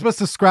 How am I supposed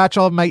to scratch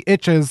all of my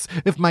itches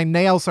if my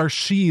nails are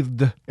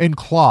sheathed in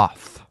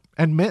cloth?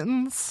 And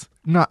mittens?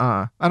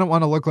 Nuh-uh. I don't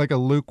want to look like a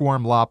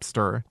lukewarm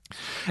lobster.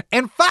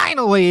 And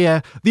finally,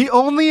 the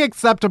only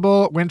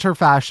acceptable winter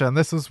fashion,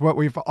 this is what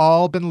we've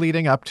all been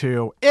leading up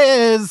to,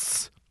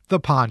 is the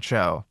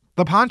poncho.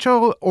 The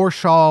poncho or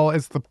shawl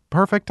is the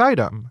perfect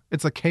item.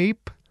 It's a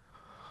cape.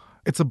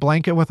 It's a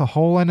blanket with a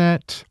hole in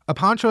it. A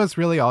poncho is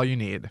really all you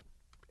need.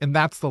 And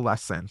that's the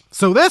lesson.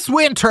 So this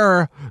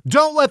winter,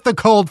 don't let the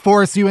cold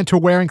force you into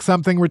wearing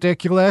something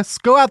ridiculous.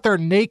 Go out there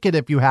naked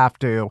if you have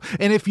to.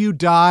 And if you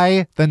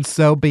die, then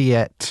so be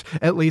it.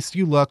 At least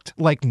you looked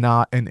like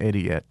not an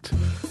idiot.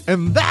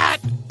 And that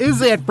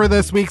is it for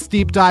this week's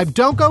Deep Dive.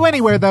 Don't go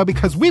anywhere, though,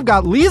 because we've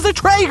got Lisa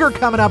Traeger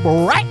coming up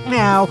right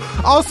now.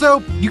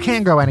 Also, you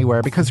can go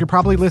anywhere because you're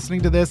probably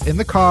listening to this in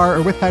the car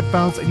or with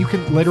headphones, and you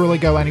can literally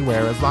go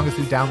anywhere as long as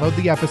you download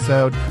the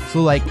episode.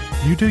 So, like,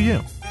 you do you.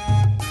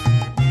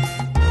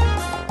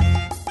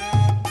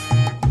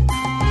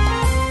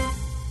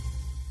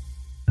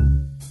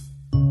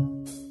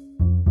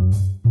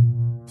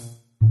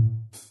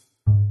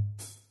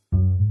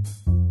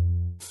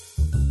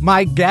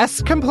 My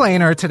guest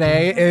complainer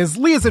today is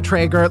Lisa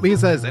Traeger.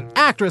 Lisa is an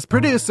actress,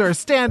 producer,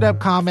 stand-up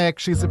comic.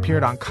 She's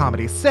appeared on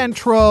Comedy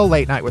Central,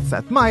 Late Night with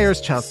Seth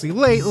Meyers, Chelsea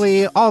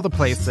Lately, all the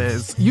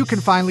places. You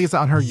can find Lisa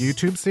on her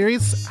YouTube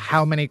series,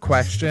 How Many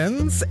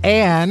Questions?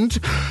 And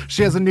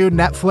she has a new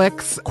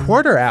Netflix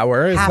quarter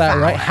hour. Is that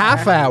right?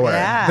 Half hour.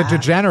 Yeah. The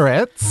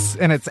Degenerates.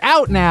 And it's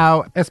out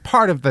now as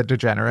part of The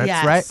Degenerates,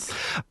 Yes.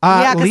 right?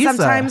 Yeah, because Lisa,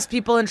 sometimes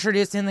people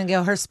introduce me and they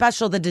go, her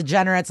special, The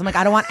Degenerates. I'm like,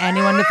 I don't want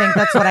anyone to think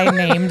that's what I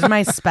named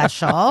my special.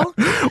 special.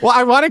 Well,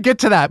 I want to get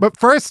to that, but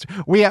first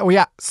we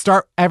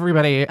start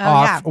everybody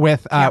off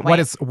with what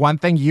is one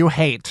thing you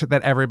hate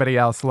that everybody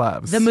else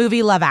loves. The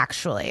movie Love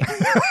Actually.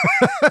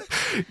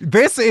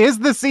 This is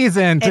the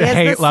season to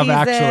hate Love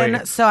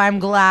Actually. So I'm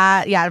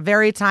glad. Yeah,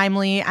 very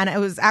timely. And it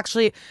was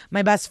actually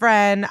my best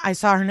friend. I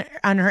saw her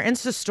on her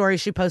Insta story.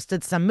 She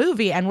posted some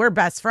movie, and we're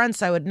best friends,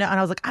 so I would know. And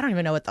I was like, I don't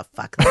even know what the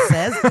fuck this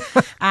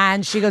is.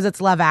 And she goes,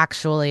 it's Love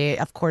Actually.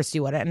 Of course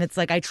you wouldn't. And it's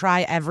like I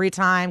try every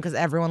time because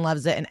everyone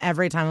loves it, and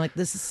every time I'm like,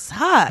 this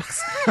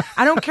sucks.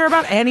 I don't care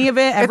about any of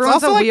it. Everyone's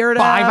it's also a weirdo.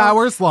 Like 5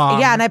 hours long.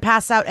 Yeah, and I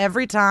pass out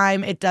every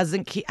time. It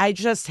doesn't keep. I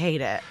just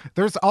hate it.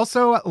 There's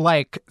also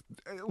like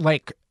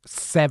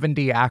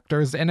 70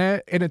 actors in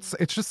it, and it's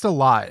just a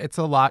lot. It's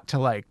a lot to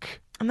like.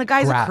 And the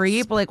guy's grasp. a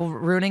creep, like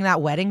ruining that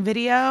wedding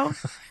video.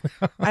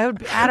 I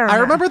don't know. I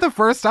remember the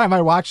first time I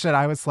watched it,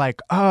 I was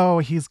like, oh,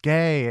 he's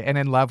gay and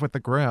in love with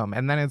the groom.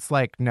 And then it's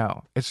like,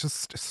 no, it's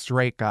just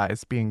straight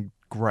guys being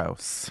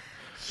gross.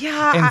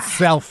 Yeah. And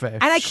selfish.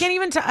 And I can't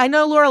even I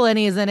know Laura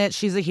Linney is in it.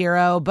 She's a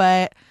hero,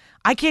 but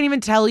I can't even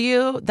tell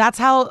you. That's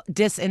how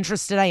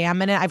disinterested I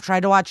am in it. I've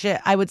tried to watch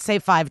it, I would say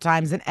 5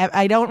 times, and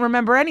I don't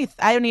remember any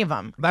of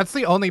them. That's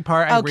the only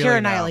part I really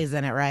Keira know. Knightley's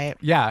in it, right?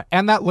 Yeah,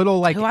 and that little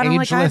like Who I don't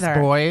ageless like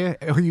either. boy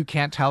who you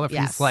can't tell if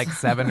Yes. he's like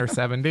 7 or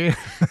 70.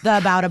 The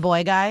About a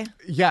Boy guy.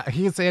 Yeah,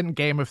 he's in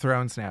Game of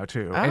Thrones now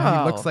too, and he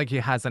Oh. looks like he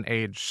hasn't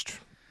aged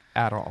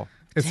at all.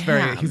 It's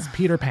Damn. he's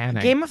Peter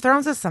Panning. Game of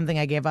Thrones is something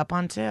I gave up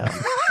on too.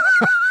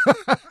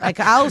 Like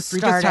I'll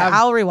start it.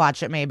 I'll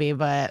rewatch it maybe,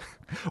 but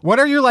What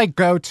are your like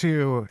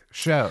go-to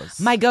shows?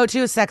 my go-to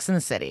is Sex and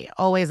the City,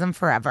 always and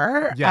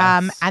forever.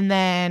 Yes. And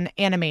then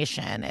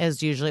animation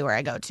is usually where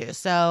I go to.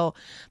 So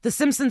the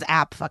Simpsons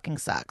app fucking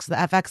sucks. The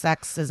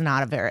FXX is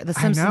not The I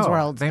Simpsons know.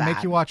 world's They bad.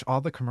 make you watch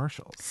all the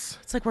commercials.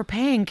 It's like we're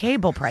paying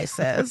cable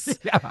prices.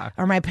 Yeah.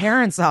 Or my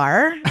parents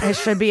are. I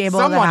should be able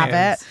to Someone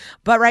have is. it.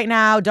 But right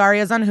now,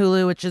 Daria's on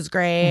Hulu, which is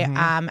great.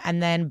 Mm-hmm.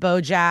 And then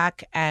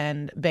BoJack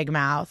and Big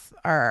Mouth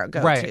are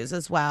go-tos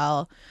as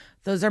well.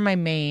 Those are my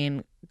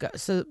main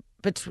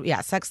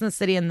Sex and the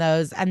City and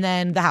those, and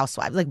then the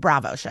Housewives, like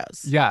Bravo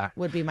shows. Yeah.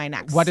 Would be my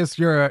next. What is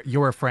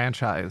your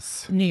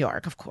franchise? New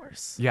York, of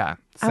course. Yeah.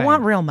 I same.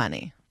 want real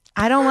money.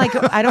 I don't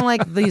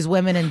like these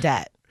women in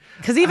debt.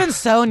 Because even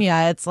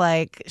Sonia, it's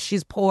like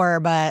she's poor,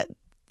 but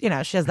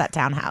she has that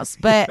townhouse.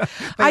 But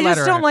I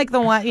just don't like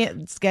the one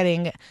it's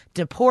getting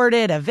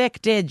deported,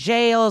 evicted,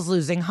 jails,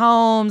 losing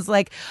homes.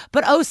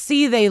 But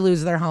OC, they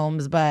lose their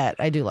homes. But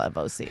I do love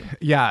OC.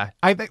 Yeah.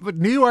 I think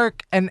New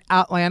York and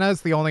Atlanta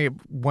is the only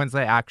ones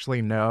I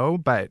actually know,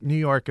 but New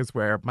York is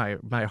where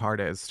my heart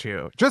is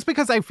too. Just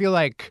because I feel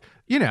like,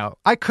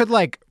 I could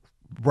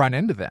run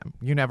into them.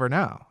 You never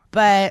know.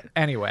 But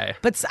anyway,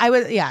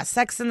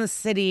 Sex and the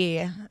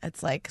City.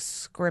 It's like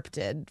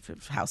scripted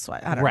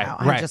housewife. I don't know.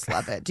 I Right. just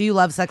love it. Do you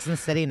love Sex and the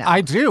City now? I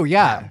do.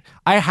 Yeah.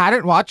 I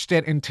hadn't watched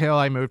it until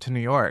I moved to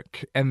New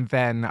York, and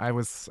then I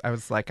was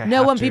like,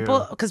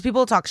 because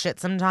people talk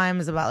shit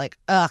sometimes about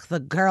the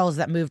girls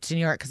that moved to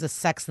New York because of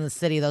Sex and the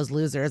City, those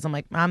losers. I'm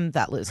like, I'm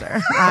that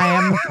loser. I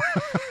am.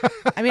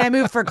 I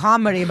moved for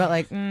comedy,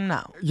 but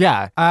no.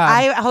 Yeah.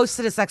 I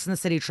hosted a Sex and the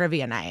City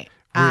trivia night.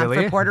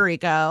 Really? For Puerto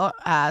Rico.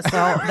 So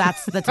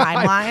that's the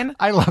timeline.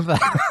 I love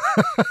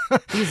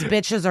that. These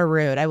bitches are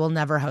rude. I will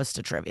never host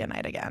a trivia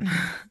night again.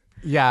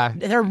 Yeah.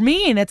 They're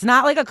mean. It's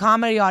not like a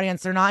comedy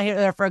audience. They're not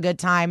there for a good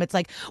time. It's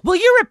like, will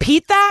you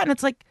repeat that? And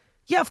it's like,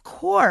 yeah, of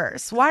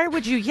course. Why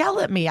would you yell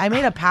at me? I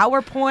made a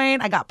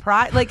PowerPoint. I got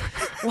pride.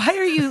 Why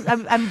are you?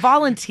 I'm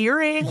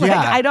volunteering. Yeah.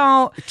 I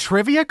don't.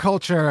 Trivia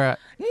culture.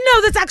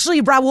 No, that's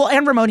actually Well,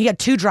 and Ramon, he had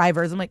 2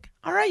 drivers. I'm like,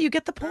 all right, you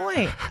get the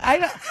point.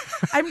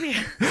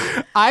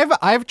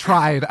 I've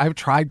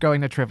tried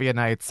going to trivia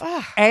nights.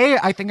 A,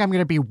 I think I'm going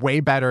to be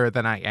way better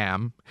than I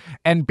am.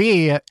 And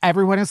B,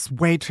 everyone is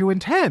way too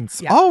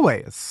intense. Yeah.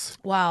 Always.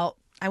 Well,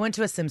 I went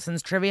to a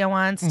Simpsons trivia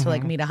once to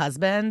meet a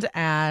husband,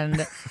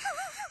 and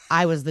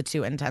I was the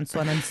too intense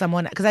one. And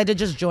because I did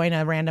just join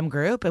a random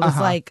group. It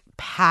was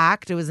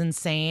packed. It was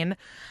insane.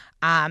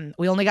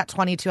 We only got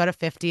 22 out of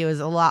 50. It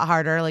was a lot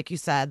harder, like you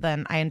said,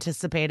 than I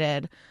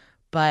anticipated.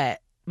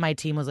 But my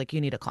team was like,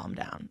 you need to calm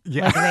down.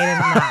 Yeah. They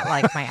did not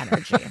like my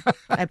energy.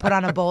 I put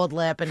on a bold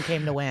lip and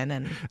came to win.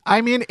 And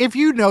if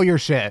you know your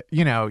shit,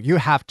 you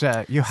have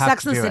to.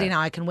 Sex and the do City it.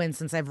 now I can win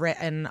since I've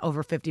written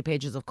over 50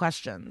 pages of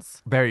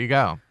questions. There you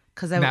go.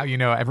 Because now you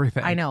know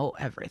everything. I know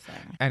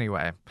everything.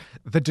 Anyway,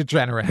 The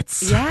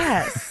Degenerates.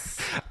 Yes.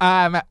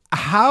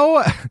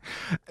 How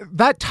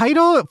that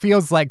title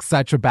feels like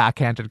such a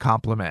backhanded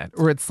compliment,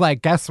 where it's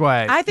like, guess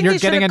what? I think you're they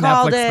should getting have a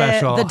called Netflix it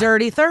special. The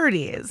Dirty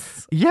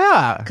 30s.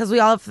 Yeah, because we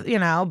all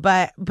have,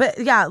 but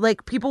yeah,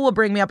 people will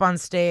bring me up on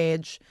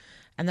stage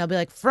and they'll be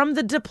like, from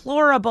the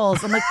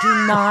deplorables. I'm like,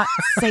 do not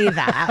say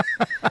that.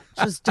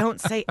 Just don't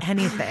say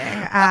anything.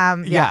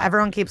 Yeah,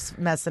 everyone keeps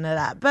messing it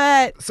up.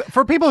 But so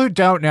for people who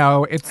don't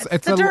know, it's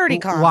the a dirty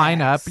comics.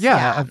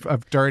 lineup,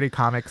 of dirty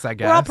comics, I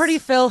guess. We're all pretty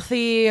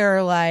filthy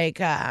or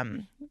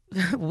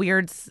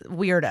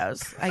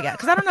weirdos, I guess.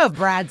 Because I don't know if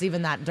Brad's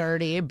even that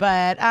dirty,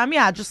 but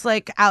yeah, just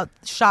like out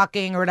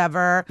shocking or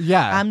whatever.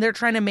 Yeah. They're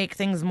trying to make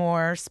things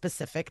more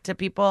specific to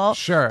people.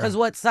 Sure. Because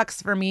what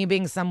sucks for me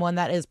being someone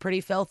that is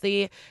pretty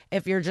filthy,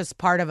 if you're just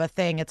part of a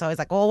thing, it's always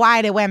like, well,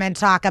 why do women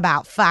talk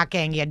about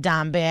fucking, you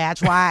dumb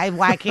bitch?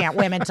 Why can't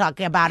women talk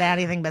about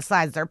anything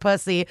besides their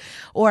pussy?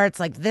 Or it's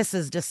like, this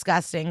is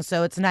disgusting.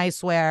 So it's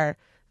nice where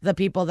the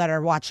people that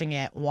are watching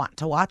it want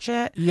to watch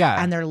it.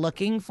 Yeah. And they're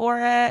looking for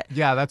it.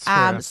 Yeah, that's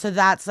true. So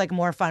that's like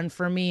more fun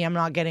for me. I'm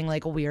not getting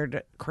like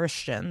weird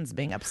Christians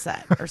being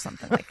upset or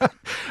something like that.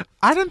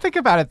 I didn't think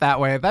about it that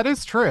way. That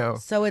is true.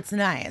 So it's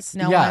nice.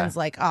 No Yeah. one's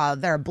like, oh,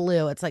 they're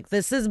blue. It's like,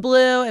 this is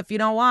blue. If you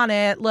don't want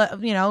it, look,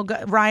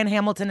 Ryan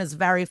Hamilton is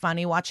very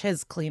funny. Watch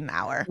his clean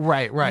hour.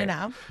 Right. You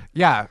know?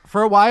 Yeah.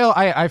 For a while,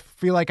 I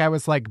feel like I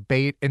was like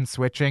bait and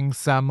switching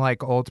some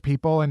like old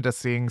people into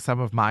seeing some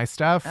of my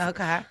stuff.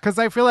 Okay. Because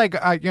I feel like,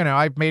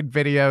 I've made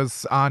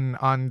videos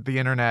on the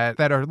internet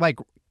that are like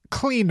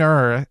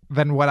cleaner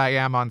than what I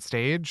am on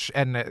stage.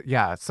 And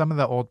yeah, some of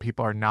the old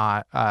people are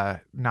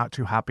not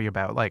too happy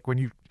about like when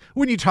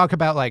you talk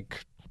about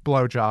like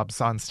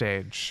blowjobs on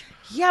stage.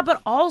 Yeah,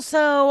 but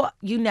also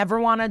you never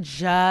want to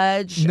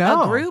judge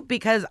No. a group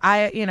because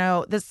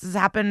this has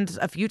happened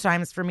a few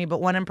times for me,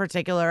 but one in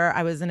particular,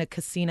 I was in a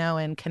casino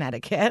in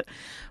Connecticut,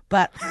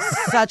 but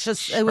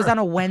it was on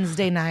a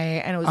Wednesday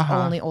night and it was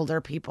only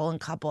older people and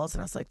couples.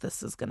 And I was like,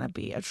 this is going to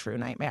be a true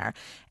nightmare.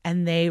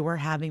 And they were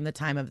having the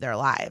time of their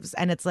lives.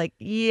 And it's like,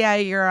 yeah,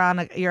 you're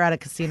at a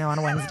casino on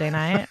a Wednesday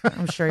night.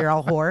 I'm sure you're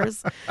all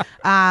whores.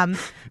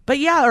 But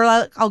yeah,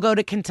 or I'll go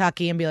to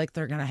Kentucky and be like,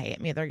 they're going to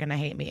hate me. They're going to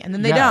hate me. And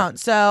then they don't.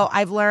 So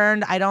I've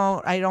learned I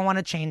don't want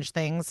to change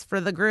things for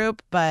the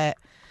group, but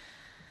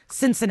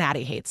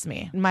Cincinnati hates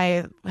me.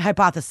 My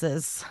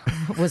hypothesis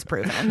was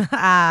proven.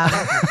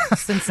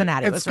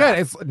 Cincinnati was good. rough.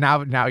 It's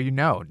now you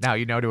know. Now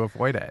you know to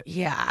avoid it.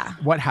 Yeah.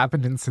 What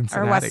happened in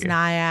Cincinnati? Or West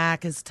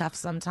Nyack is tough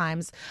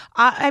sometimes.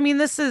 I mean,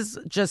 this is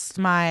just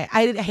I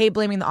hate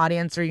blaming the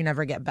audience or you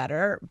never get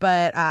better,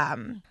 but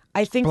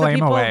I think Blame the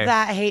people away.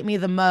 that hate me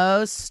the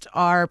most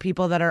are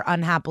people that are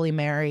unhappily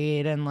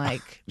married and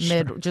like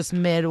just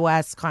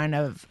Midwest kind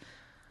of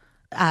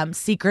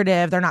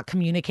secretive. They're not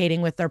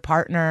communicating with their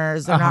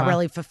partners. They're not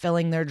really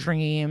fulfilling their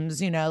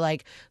dreams.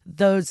 Like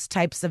those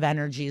types of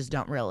energies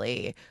don't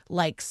really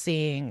like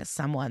seeing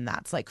someone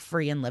that's like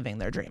free and living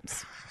their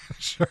dreams.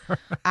 Sure.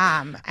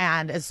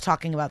 And is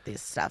talking about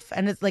these stuff.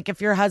 And it's like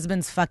if your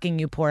husband's fucking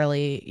you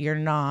poorly, you're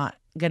not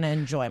gonna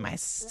enjoy my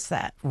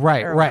set.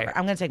 Right.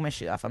 I'm gonna take my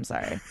shoe off. I'm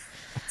sorry.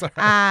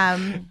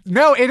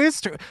 No, it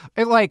is true.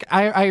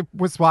 I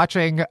was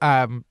watching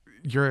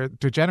your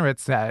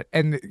Degenerate set,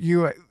 and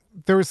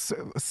there was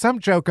some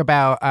joke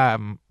about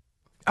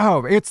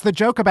it's the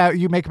joke about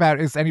you make about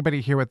is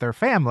anybody here with their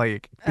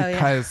family,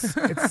 because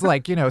it's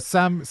like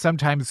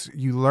sometimes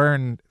you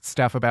learn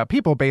stuff about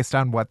people based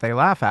on what they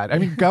laugh at. I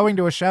mean, going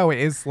to a show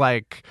is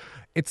like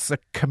it's a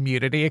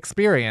community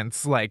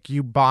experience. Like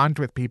you bond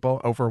with people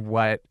over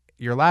what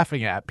you're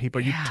laughing at. People,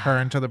 you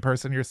turn to the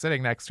person you're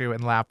sitting next to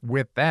and laugh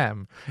with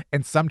them,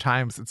 and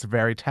sometimes it's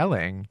very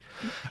telling.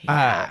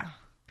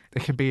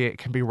 It can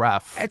be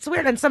rough. It's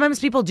weird, and sometimes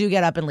people do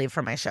get up and leave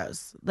from my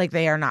shows, like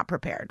they are not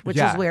prepared, which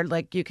is weird.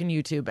 Like you can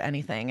YouTube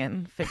anything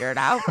and figure it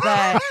out,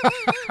 but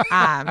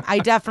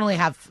I definitely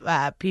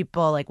have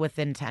people like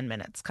within 10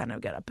 minutes kind of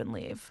get up and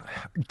leave.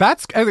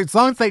 That's as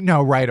long as they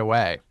know right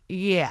away.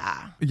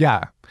 Yeah,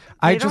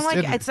 I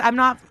don't I'm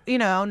not.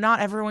 Not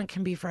everyone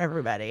can be for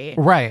everybody,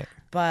 right.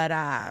 But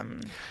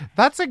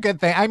that's a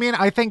good thing. I mean,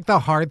 I think the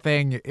hard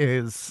thing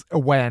is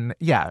when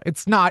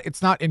it's not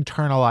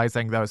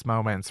internalizing those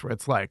moments where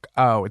it's like,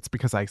 oh, it's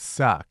because I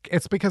suck.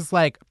 It's because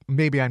like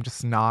maybe I'm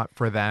just not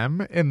for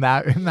them in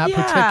that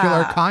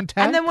particular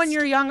context. And then when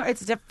you're young,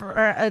 it's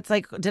different. It's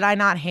like, did I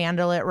not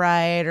handle it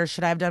right, or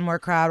should I have done more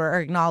crowd, or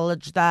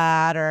acknowledge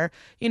that, or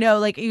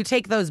like you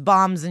take those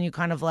bombs and you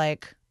kind of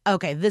like,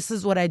 okay, this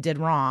is what I did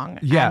wrong.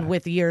 Yeah. And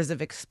with years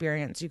of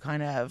experience, you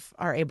kind of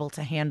are able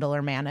to handle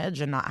or manage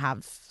and not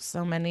have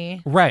so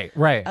many right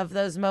of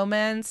those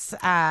moments.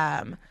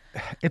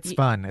 It's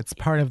fun. It's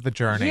part of the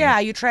journey. Yeah,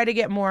 you try to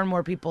get more and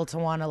more people to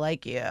want to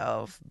like you,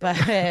 but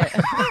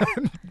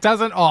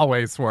doesn't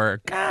always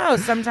work. No,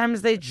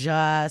 sometimes they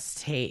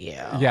just hate you.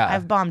 Yeah.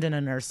 I've bombed in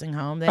a nursing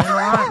home. They didn't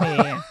want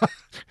me.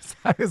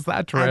 Is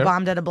that true? I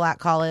bombed at a black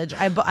college.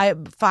 I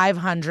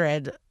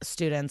 500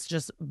 students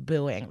just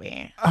booing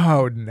me.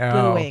 Oh,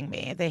 no. Booing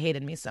me. They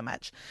hated me so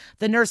much.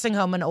 The nursing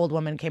home, an old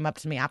woman came up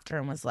to me after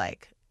and was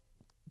like,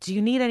 do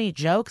you need any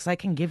jokes? I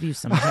can give you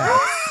some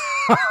jokes.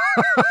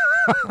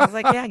 I was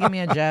like, yeah, give me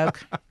a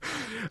joke.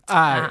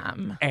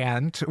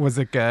 And was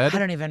it good? I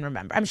don't even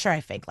remember. I'm sure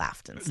I fake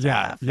laughed and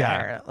stuff.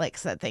 Yeah. Or like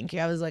said thank you.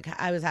 I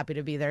was happy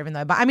to be there, even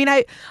though. But I mean,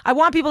 I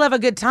want people to have a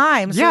good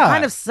time. So it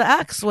kind of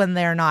sucks when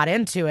they're not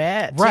into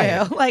it, too.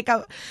 Right. Like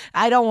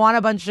I don't want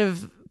a bunch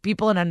of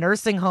people in a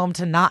nursing home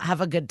to not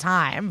have a good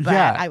time, but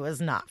Yeah. I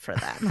was not for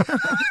them.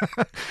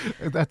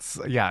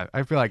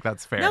 I feel like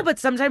that's fair. No, but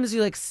sometimes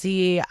you like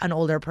see an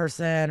older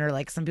person or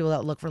like some people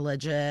that look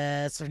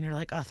religious and you're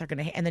like, oh, they're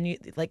gonna hate. And then you,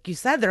 like you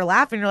said, they're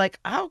laughing. You're like,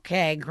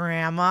 okay,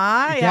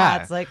 grandma.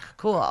 Yeah. It's like,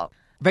 cool.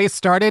 They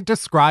started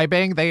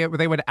describing, they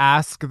would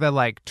ask the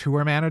like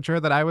tour manager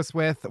that I was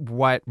with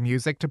what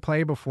music to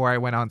play before I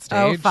went on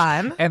stage. Oh,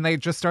 fun. And they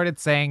just started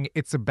saying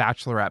it's a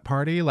bachelorette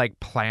party, like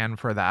plan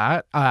for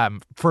that.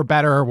 For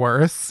better or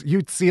worse,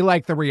 you'd see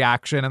like the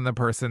reaction in the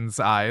person's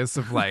eyes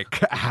of like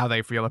how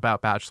they feel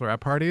about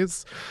bachelorette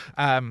parties.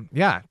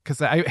 Because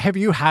have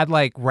you had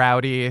like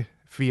rowdy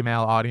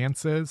female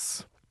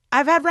audiences?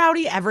 I've had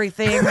rowdy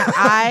everything.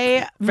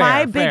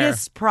 My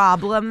biggest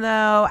problem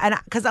though, and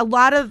because a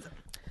lot of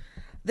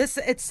this,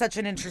 it's such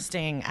an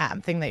interesting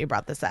thing that you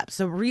brought this up.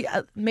 So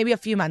maybe a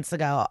few months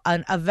ago,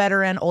 a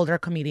veteran, older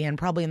comedian,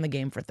 probably in the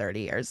game for 30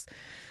 years,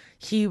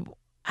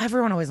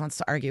 everyone always wants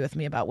to argue with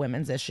me about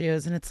women's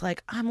issues. And it's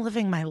like, I'm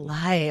living my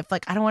life.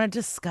 Like, I don't want to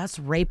discuss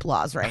rape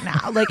laws right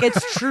now. Like,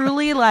 it's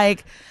truly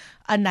like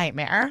a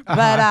nightmare.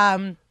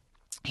 But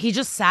he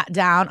just sat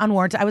down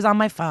unwarranted. I was on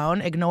my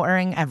phone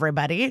ignoring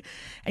everybody. And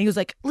he was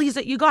like,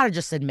 Lisa, you got to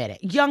just admit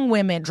it. Young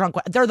women, drunk,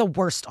 they're the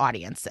worst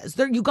audiences.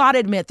 You got to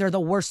admit they're the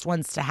worst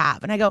ones to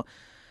have. And I go,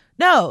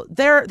 no,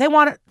 they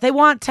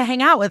want to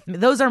hang out with me.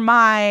 Those are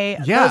my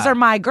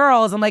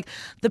girls. I'm like,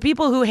 the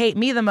people who hate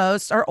me the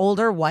most are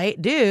older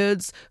white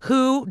dudes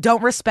who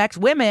don't respect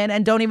women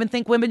and don't even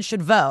think women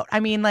should vote. I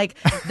mean, like,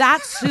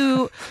 that's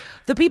who.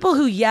 The people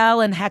who yell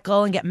and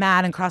heckle and get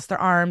mad and cross their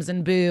arms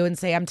and boo and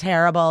say I'm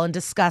terrible and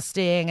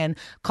disgusting and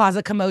cause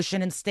a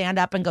commotion and stand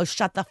up and go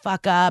shut the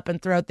fuck up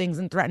and throw things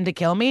and threaten to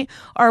kill me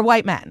are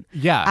white men.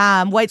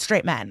 Yeah. White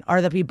straight men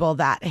are the people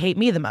that hate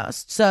me the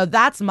most. So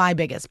that's my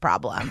biggest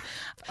problem.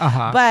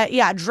 But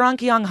yeah,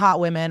 drunk young hot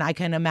women, I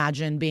can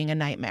imagine being a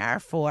nightmare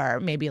for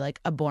maybe like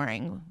a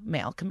boring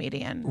male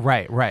comedian.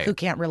 Right. Who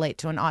can't relate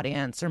to an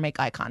audience or make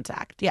eye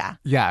contact. Yeah.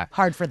 Yeah.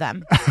 Hard for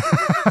them.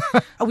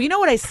 You know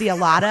what I see a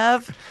lot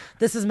of?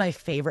 This is my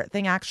favorite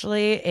thing,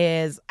 actually,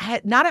 is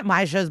not at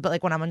my shows, but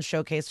like when I'm on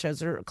showcase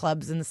shows or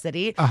clubs in the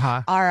city,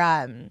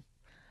 are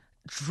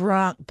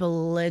drunk,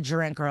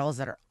 belligerent girls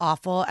that are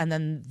awful, and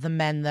then the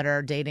men that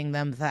are dating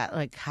them that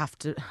like have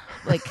to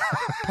like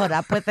put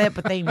up with it,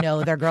 but they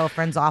know their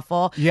girlfriend's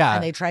awful. Yeah.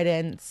 And they try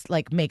to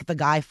like make the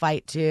guy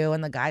fight too,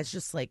 and the guy's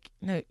just like,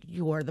 no,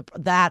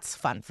 that's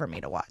fun for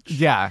me to watch.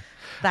 Yeah.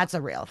 That's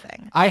a real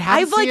thing.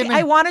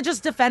 I want to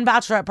just defend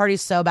bachelorette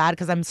parties so bad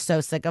because I'm so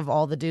sick of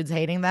all the dudes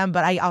hating them,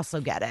 but I also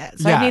get it.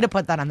 So I need to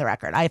put that on the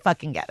record. I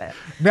fucking get it.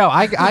 No,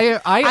 I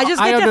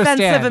just get defensive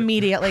understand.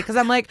 immediately because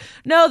I'm like,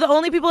 no, the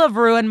only people who have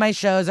ruined my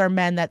shows are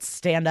men that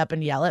stand up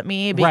and yell at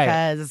me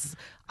because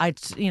they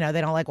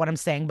don't like what I'm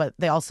saying, but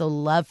they also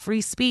love free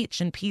speech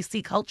and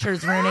PC culture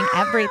is ruining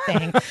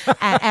everything,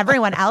 and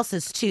everyone else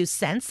is too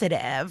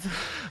sensitive.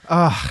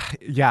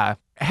 Yeah.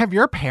 Have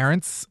your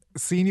parents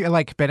seen you,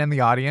 like, been in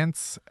the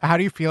audience? How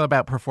do you feel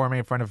about performing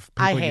in front of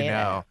people you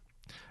know?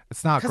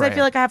 It's not because I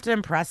feel like I have to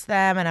impress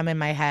them, and I'm in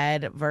my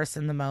head versus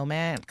in the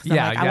moment. Because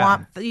I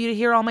want you to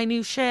hear all my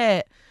new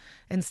shit.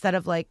 Instead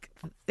of like,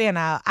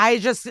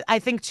 I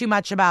think too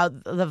much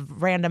about the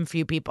random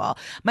few people.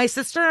 My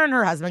sister and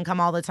her husband come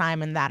all the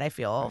time, and that I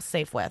feel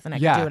safe with, and I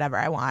can do whatever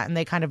I want. And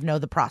they kind of know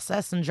the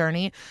process and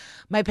journey.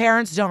 My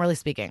parents don't really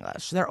speak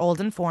English. They're old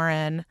and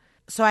foreign.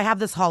 So I have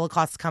this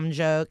Holocaust cum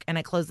joke, and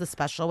I close the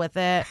special with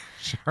it.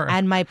 Sure.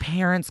 And my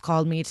parents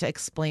called me to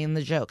explain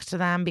the joke to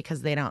them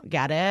because they don't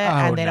get it.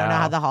 And they don't know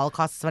how the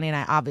Holocaust is funny, and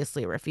I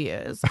obviously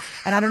refuse.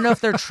 And I don't know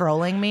if they're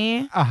trolling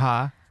me.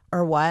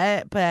 Or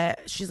what,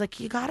 but she's like,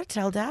 you gotta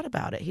tell Dad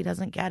about it. He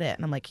doesn't get it.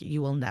 And I'm like,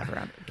 you will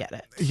never get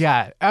it.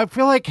 Yeah, I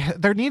feel like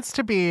there needs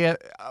to be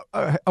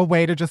a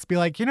way to just be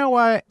like, you know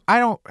what? I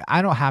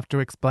don't have to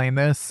explain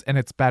this, and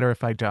it's better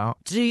if I don't.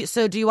 Do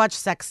you watch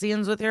sex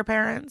scenes with your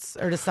parents,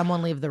 or does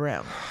someone leave the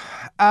room?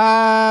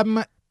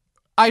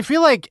 I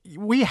feel like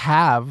we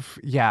have,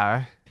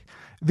 yeah.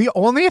 The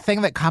only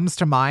thing that comes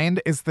to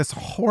mind is this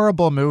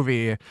horrible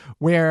movie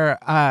where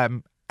I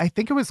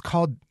think it was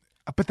called.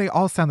 But they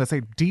all sound the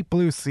same. Deep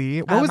Blue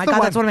Sea. What was my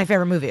God, that's one of my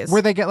favorite movies.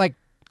 Where they get like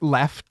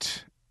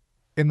left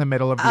in the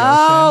middle of the ocean.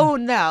 Oh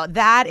no,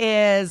 that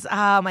is.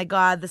 Oh my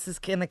God, this is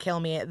gonna kill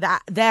me.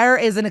 That there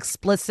is an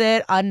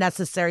explicit,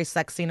 unnecessary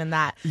sex scene in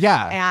that.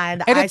 Yeah,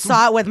 and I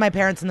saw it with my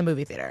parents in the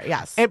movie theater.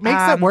 Yes, it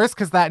makes it worse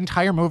because that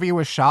entire movie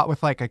was shot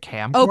with like a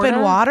camcorder.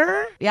 Open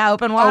water. Yeah,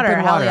 open water.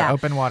 Yeah.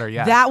 Open water.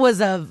 Yeah, that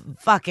was a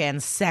fucking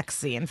sex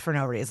scene for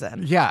no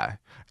reason. Yeah.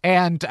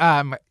 And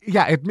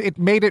it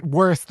made it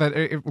worse that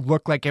it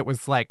looked like it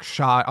was like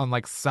shot on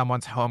like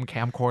someone's home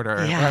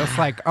camcorder. Yeah. It was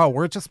like, oh,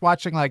 we're just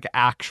watching like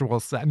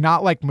actual sex,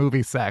 not like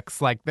movie sex.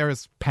 Like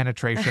there's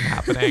penetration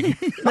happening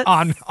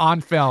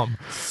on film.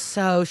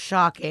 So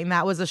shocking.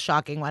 That was a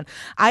shocking one.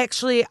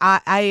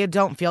 I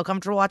don't feel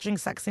comfortable watching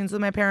sex scenes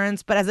with my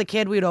parents, but as a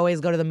kid we'd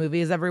always go to the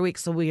movies every week,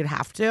 so we'd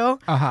have to.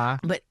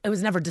 But it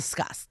was never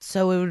discussed.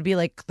 So it would be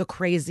like the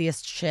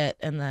craziest shit,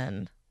 and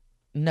then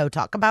no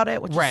talk about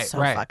it, which is so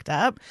fucked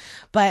up.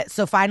 But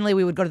so finally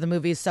we would go to the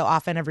movies so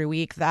often every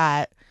week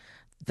that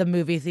the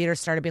movie theater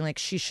started being like,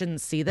 she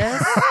shouldn't see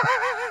this.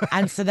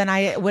 And so then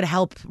I would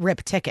help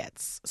rip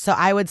tickets. So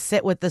I would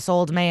sit with this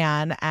old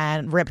man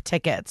and rip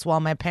tickets while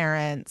my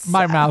parents...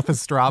 My mouth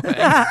is dropping.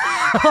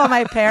 While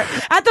my parents...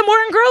 At the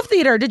Morton Grove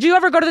Theater. Did you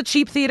ever go to the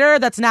cheap theater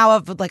that's now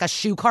of like a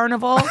shoe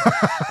carnival?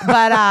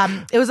 But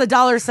it was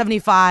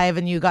 $1.75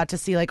 and you got to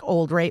see like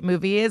old rate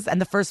movies. And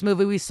the first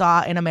movie we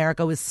saw in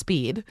America was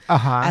Speed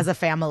as a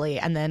family.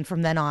 And then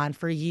from then on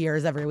for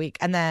years every week.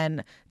 And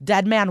then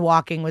Dead Man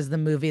Walking was the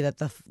movie that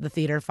the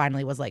theater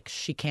finally was like,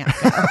 she can't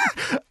go.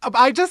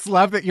 I just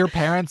love that your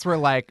parents were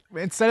like,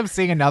 instead of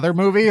seeing another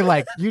movie,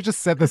 like, you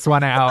just sit this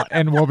one out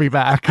and we'll be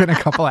back in a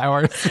couple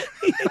hours.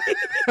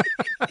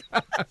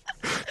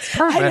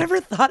 I never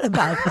thought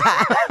about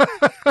that.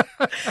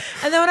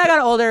 And then when I got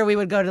older, we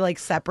would go to like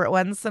separate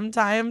ones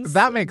sometimes.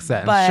 That makes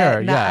sense. But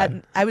sure, yeah.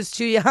 I was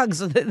too young,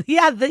 so they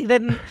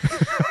didn't.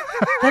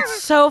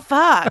 That's so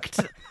fucked.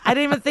 I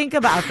didn't even think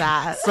about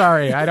that.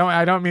 Sorry,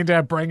 I don't mean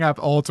to bring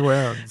up old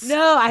wounds.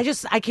 No,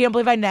 I can't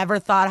believe I never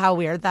thought how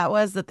weird that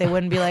was, that they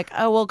wouldn't be like,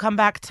 oh, we'll come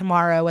back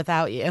tomorrow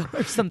without you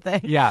or something.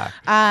 Yeah.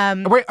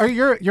 Wait, are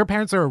your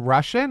parents are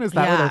Russian? Is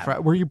that where they're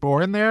from? Were you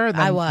born there? And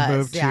then I was,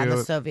 moved in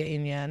the Soviet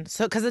Union.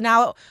 So, because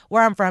now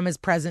where I'm from is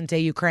present day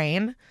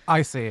Ukraine.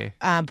 I see.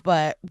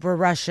 But we're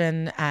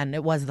Russian and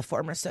it was the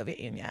former Soviet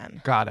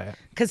Union. Got it.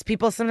 Because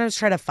people sometimes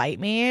try to fight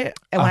me.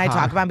 And when I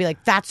talk about it, I'm be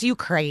like, that's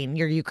Ukraine.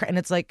 You're Ukraine. And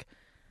it's like,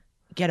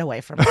 get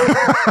away from me.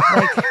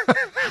 Like,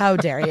 how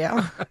dare you?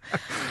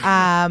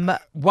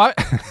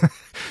 What?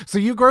 So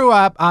you grew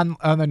up on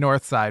the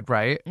north side,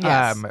 right?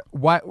 Yes.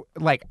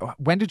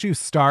 When did you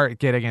start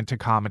getting into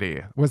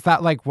comedy? Was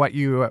that like what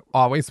you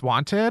always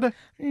wanted?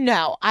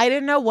 No, I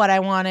didn't know what I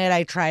wanted.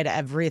 I tried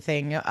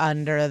everything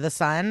under the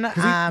sun.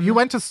 You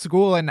went to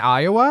school in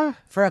Iowa?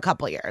 For a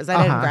couple years.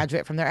 I didn't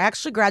graduate from there. I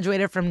actually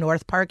graduated from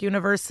North Park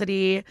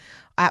University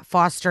at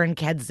Foster and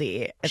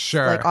Kedzie. It's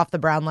like off the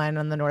Brown Line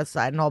on the north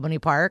side in Albany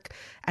Park.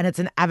 And it's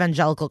an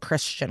evangelical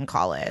Christian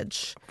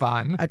college.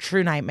 Fun. A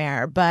true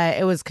nightmare. But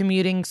it was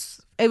commuting.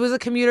 It was a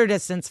commuter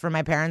distance from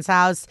my parents'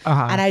 house.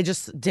 And I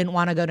just didn't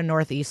want to go to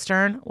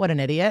Northeastern. What an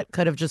idiot.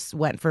 Could have just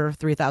went for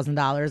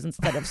 $3,000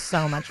 instead of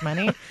so much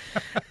money.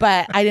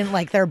 But I didn't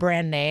like their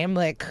brand name.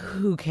 Like,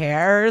 who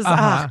cares?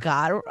 Oh,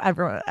 God.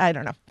 Everyone, I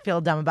don't know.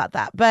 Feel dumb about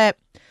that. But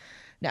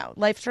no,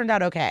 life turned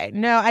out okay.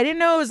 No, I didn't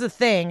know it was a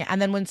thing.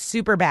 And then when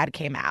Superbad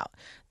came out,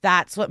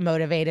 that's what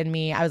motivated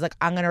me. I was like,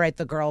 I'm going to write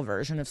the girl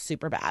version of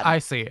Superbad. I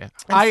see.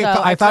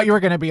 I thought you were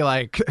going to be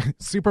like,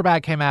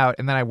 Superbad came out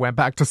and then I went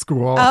back to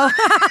school. Oh.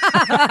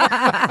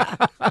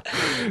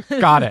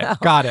 Got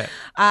it.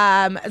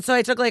 So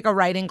I took like a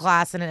writing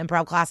class and an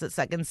improv class at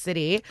Second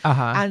City.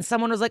 And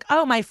someone was like,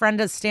 oh, my friend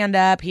does stand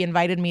up. He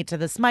invited me to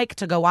this mic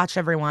to go watch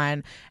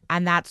everyone.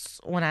 And that's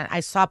when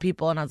I saw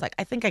people and I was like,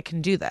 I think I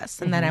can do this.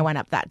 And then I went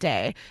up that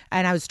day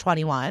and I was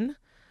 21.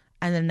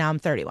 And then now I'm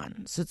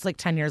 31. So it's like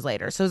 10 years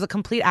later. So it was a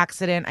complete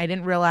accident. I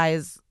didn't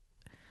realize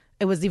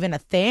it was even a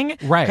thing.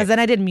 Right. Because then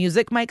I did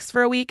music mics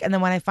for a week. And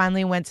then when I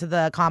finally went to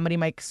the comedy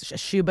mics,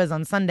 Shubas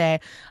on Sunday,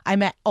 I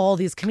met all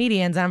these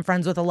comedians. And I'm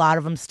friends with a lot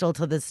of them still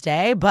to this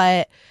day.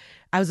 But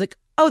I was like,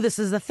 oh, this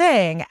is a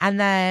thing. And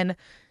then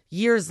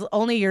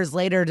only years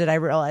later did I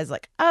realize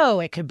like, oh,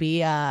 it could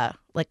be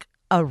like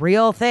a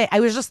real thing.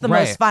 I was just the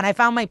most fun. I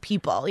found my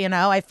people,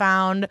 I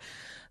found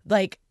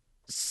like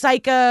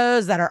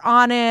psychos that are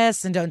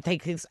honest and don't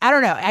take things. I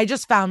don't know. I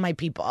just found my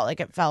people. Like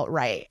it felt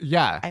right.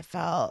 Yeah. I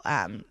felt,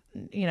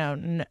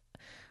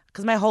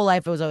 because my whole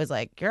life it was always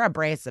like, you're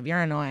abrasive, you're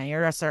annoying,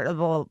 you're assertive.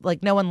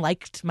 Like no one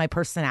liked my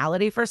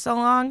personality for so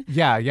long.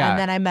 Yeah. And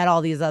then I met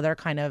all these other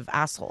kind of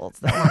assholes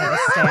that wanted to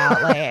stay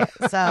out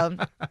late. So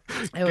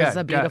it was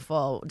a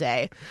beautiful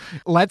day.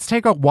 Let's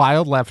take a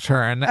wild left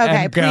turn.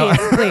 Okay, and go.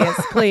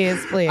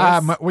 please.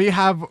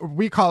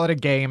 We call it a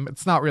game.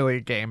 It's not really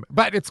a game,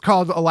 but it's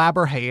called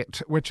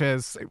Elaborate, which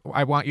is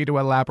I want you to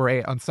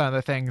elaborate on some of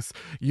the things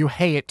you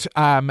hate,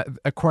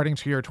 according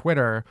to your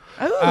Twitter.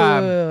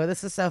 Ooh,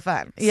 this is so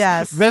fun.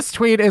 Yes. This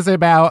tweet is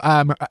about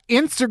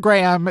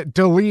Instagram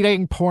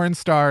deleting porn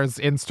stars'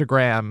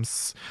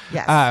 Instagrams.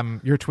 Yes.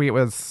 Your tweet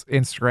was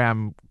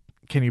Instagram,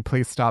 can you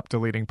please stop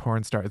deleting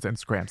porn stars'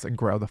 Instagrams and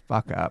grow the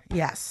fuck up?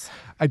 Yes.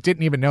 I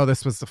didn't even know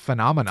this was a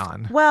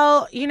phenomenon.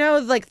 Well,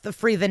 like the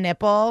free the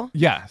nipple.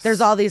 Yes.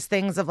 There's all these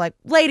things of like,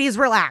 ladies,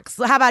 relax.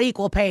 How about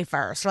equal pay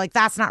first? Or like,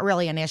 that's not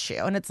really an issue.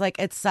 And it's like,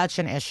 it's such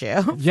an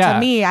issue to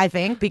me, I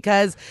think,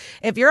 because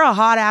if you're a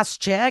hot ass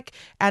chick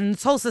and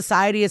this whole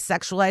society is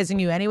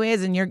sexualizing you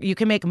anyways, and you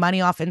can make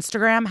money off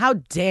Instagram, how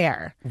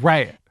dare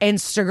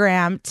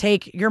Instagram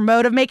take your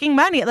mode of making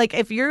money? Like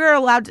if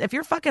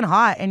you're fucking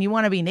hot and you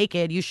want to be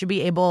naked, you should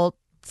be able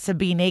to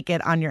be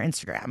naked on your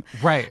Instagram.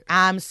 Right.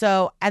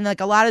 So, and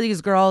like a lot of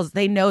these girls,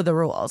 they know the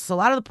rules. So a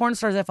lot of the porn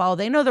stars I follow,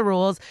 they know the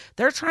rules.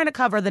 They're trying to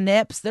cover the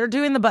nips. They're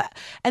doing the butt,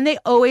 and they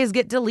always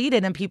get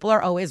deleted, and people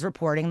are always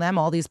reporting them.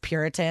 All these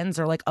Puritans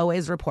are like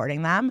always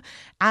reporting them,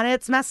 and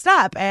it's messed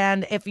up.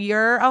 And if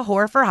you're a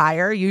whore for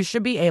hire, you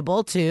should be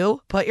able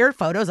to put your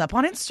photos up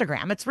on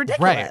Instagram. It's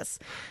ridiculous.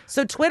 Right.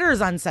 So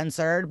Twitter's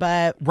uncensored,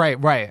 but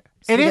right.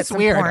 So it is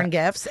weird. Porn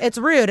gifts. It's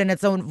rude, and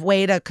it's a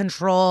way to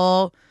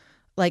control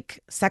like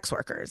sex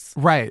workers.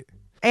 Right.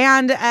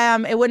 And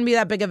it wouldn't be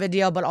that big of a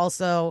deal, but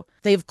also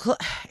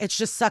it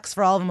just sucks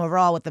for all of them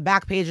overall with the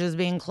back pages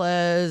being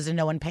closed and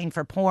no one paying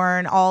for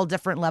porn, all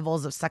different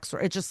levels of sex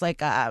work. It's just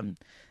like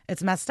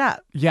it's messed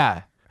up.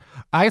 Yeah.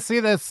 I see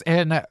this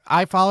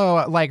I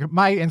follow, like,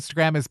 my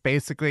Instagram is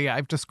basically,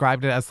 I've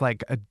described it as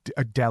like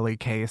a deli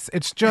case.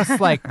 It's just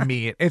like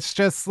meat. It's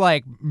just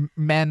like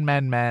men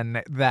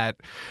that,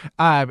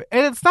 and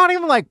it's not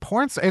even like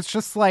porn. It's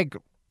just like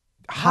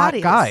hot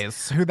Hotties.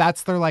 guys who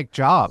that's their like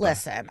job.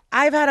 Listen,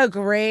 I've had a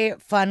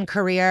great, fun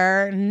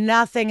career.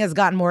 Nothing has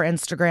gotten more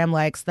Instagram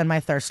likes than my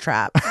thirst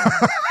trap.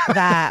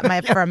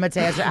 From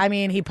Mateus. I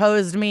mean, he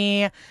posed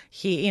me.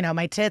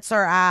 My tits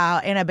are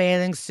out in a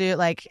bathing suit.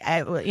 Like,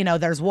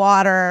 there's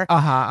water.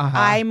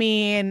 I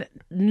mean,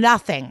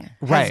 nothing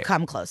has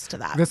come close to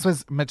that. This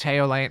was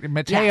Mateo Lane.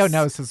 Mateo Yes.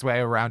 knows his way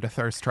around a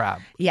thirst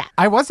trap. Yeah.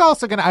 I was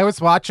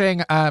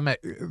watching,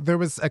 there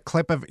was a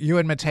clip of you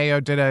and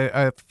Mateo did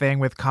a thing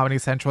with Comedy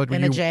Central.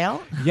 In a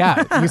jail?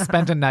 Yeah. You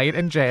spent a night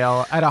in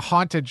jail, at a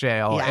haunted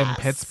jail in Yes.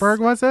 Pittsburgh,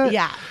 was it?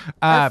 Yeah.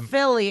 Or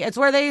Philly. It's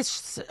where they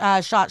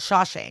shot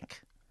Shawshank.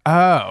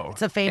 Oh.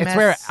 It's a famous... It's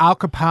where Al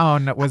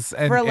Capone was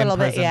for a little in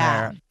bit, prison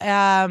yeah.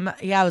 there.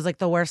 It was like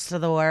the worst of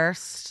the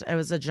worst. It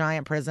was a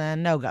giant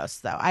prison. No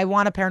ghosts, though. I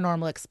want a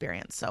paranormal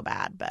experience so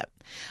bad, but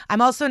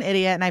I'm also an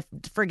idiot, and I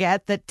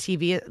forget that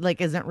TV like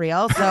isn't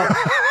real. So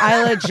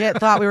I legit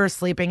thought we were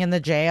sleeping in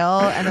the jail,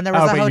 and then there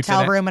was a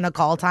hotel room and a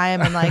call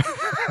time, and like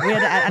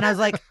and I was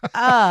like,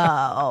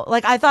 oh,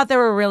 like I thought they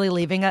were really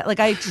leaving it. Like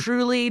I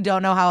truly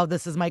don't know how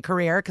this is my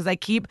career because I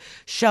keep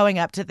showing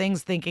up to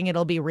things thinking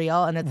it'll be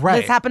real, and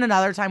this happened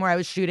another time where I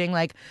was shooting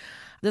like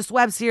this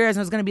web series and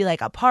it was going to be like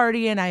a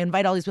party, and I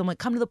invite all these people. I'm like,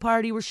 come to the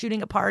party. We're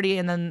shooting a party.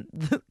 And then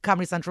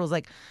Comedy Central was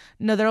like,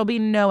 no, there'll be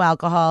no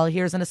alcohol.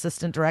 Here's an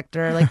assistant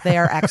director. Like, they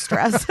are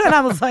extras. And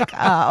I was like,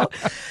 oh.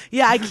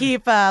 Yeah, I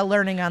keep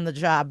learning on the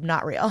job.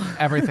 Not real.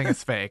 Everything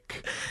is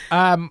fake.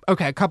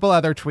 Okay, a couple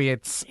other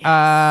tweets.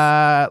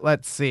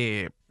 Let's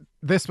see.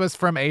 This was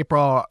from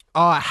April.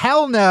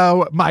 Hell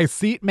no, my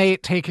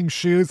seatmate taking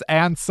shoes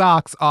and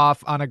socks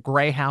off on a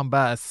Greyhound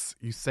bus.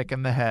 You sick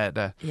in the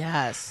head.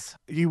 Yes.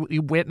 You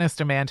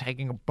witnessed a man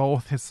taking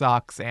both his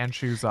socks and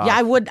shoes off.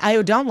 Yeah,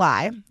 I don't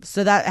lie.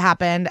 So that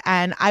happened.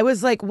 And I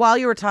was like, while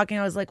you were talking,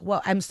 I was like,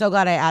 well, I'm so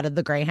glad I added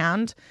the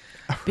Greyhound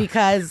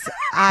because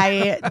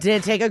I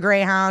did take a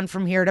Greyhound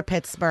from here to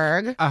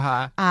Pittsburgh. It's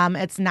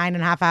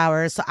 9.5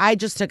 hours. So I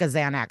just took a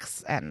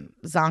Xanax and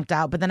zonked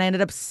out. But then I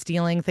ended up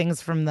stealing things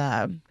from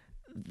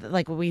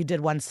like we did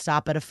one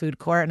stop at a food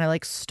court and I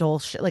like stole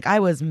shit. Like I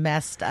was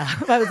messed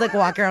up. I was like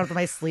walking around with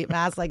my sleep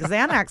mask. Like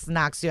Xanax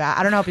knocks you out.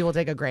 I don't know if people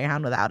take a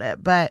Greyhound without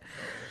it, but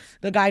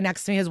the guy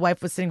next to me, his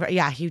wife was sitting.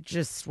 Yeah, he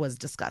just was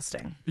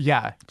disgusting.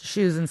 Yeah.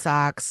 Shoes and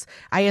socks.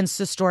 I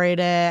Insta-storied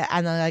it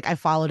and then like I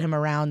followed him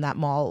around that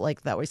mall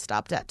like that we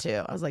stopped at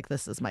too. I was like,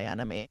 this is my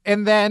enemy.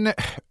 And then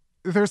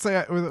this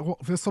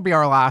will be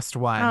our last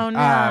one. Oh no!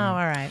 All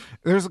right.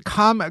 There's a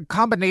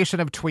combination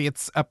of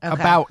tweets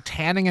about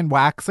tanning and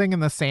waxing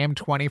in the same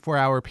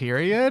 24-hour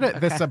period. Okay.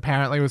 This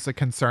apparently was a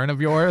concern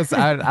of yours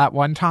at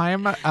one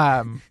time.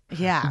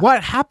 Yeah.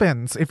 What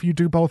happens if you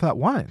do both at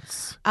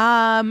once?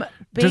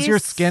 Does your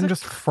skin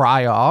just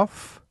fry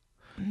off?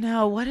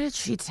 No. What did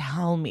she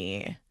tell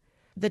me?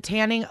 The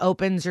tanning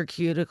opens your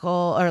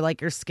cuticle or like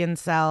your skin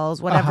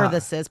cells, whatever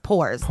this is,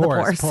 pores.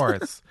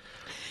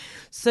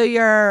 So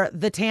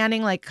the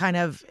tanning like kind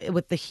of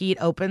with the heat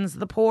opens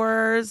the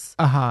pores.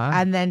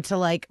 And then to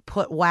like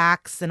put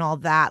wax and all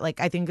that, like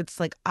I think it's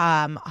like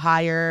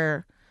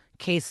higher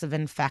case of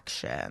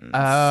infections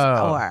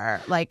or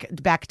like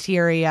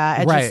bacteria.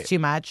 It's just too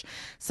much.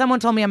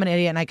 Someone told me I'm an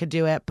idiot and I could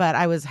do it, but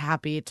I was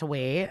happy to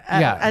wait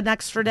an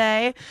extra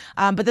day.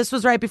 But this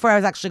was right before I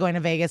was actually going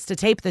to Vegas to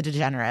tape The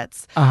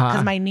Degenerates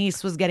because my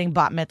niece was getting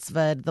bat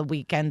mitzvahed the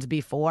weekend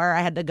before I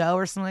had to go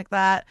or something like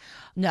that.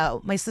 No,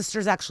 my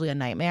sister's actually a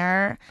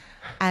nightmare.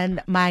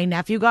 And my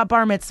nephew got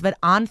bar mitzvahed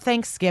on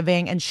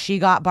Thanksgiving and she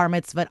got bar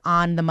mitzvahed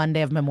on the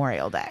Monday of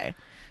Memorial Day.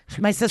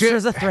 My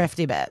sister's a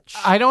thrifty bitch.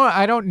 I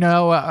don't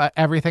know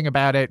everything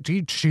about it. Do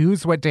you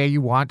choose what day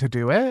you want to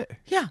do it?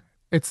 Yeah.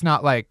 It's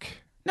not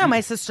like... No, my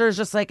sister's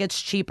just like,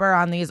 it's cheaper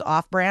on these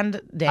off-brand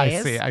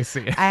days. I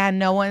see. And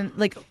no one,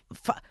 like,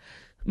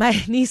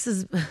 my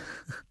niece's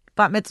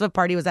bat mitzvah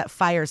party was at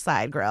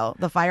Fireside Grill,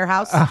 the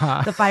Firehouse,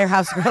 the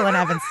Firehouse Grill in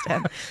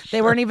Evanston.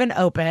 They weren't even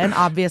open.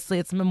 Obviously,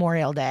 it's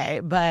Memorial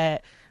Day,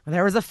 but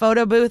there was a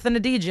photo booth and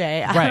a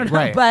DJ. I don't know.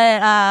 Right.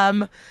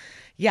 But,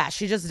 yeah,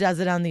 she just does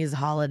it on these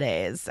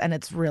holidays, and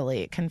it's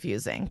really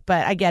confusing.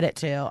 But I get it,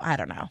 too. I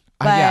don't know.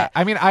 Yeah,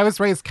 I mean, I was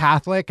raised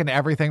Catholic and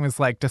everything was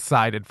like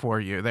decided for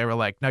you. They were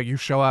like, no, you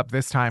show up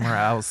this time or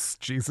else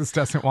Jesus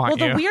doesn't want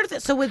you. Well, the weird thing,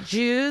 so with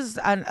Jews,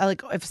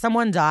 like if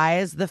someone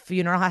dies, the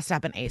funeral has to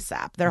happen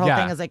ASAP. Their whole Yeah.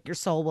 thing is like your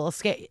soul will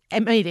escape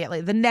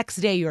immediately. The next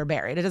day you are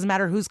buried. It doesn't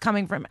matter who's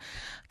coming from.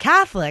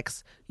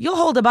 Catholics, you'll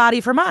hold a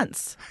body for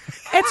months.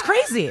 It's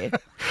crazy.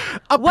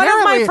 One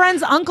of my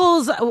friend's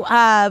uncle's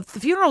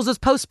funerals was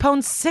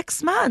postponed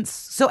 6 months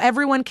so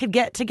everyone could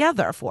get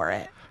together for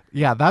it.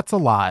 Yeah, that's a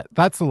lot.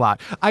 That's a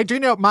lot. I do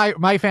know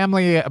my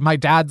family, my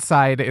dad's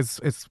side is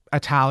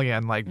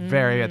Italian, like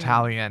very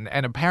Italian.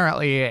 And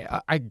apparently,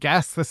 I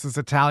guess this is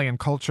Italian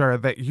culture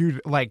that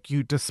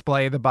you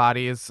display the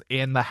bodies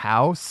in the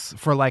house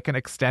for like an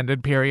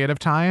extended period of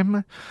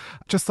time.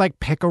 Just like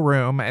pick a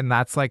room and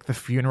that's like the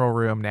funeral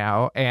room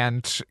now.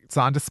 And it's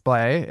on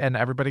display and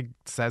everybody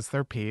says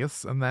their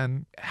piece and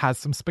then has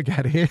some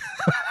spaghetti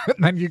and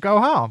then you go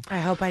home. I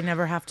hope I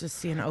never have to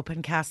see an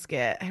open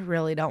casket. I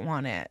really don't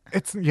want it.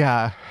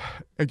 Yeah.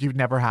 You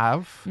never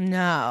have?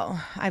 No,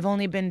 I've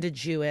only been to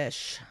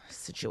Jewish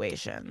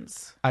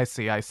situations. I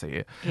see. Yeah. I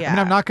mean,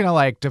 I'm not going to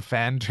like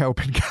defend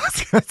open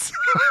caskets.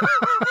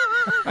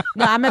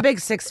 No, I'm a big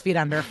 6 Feet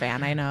Under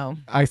fan. I know.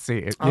 I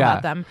see. All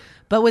about them.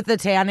 But with the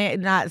tanning,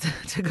 not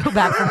to go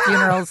back from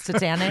funerals to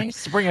tanning.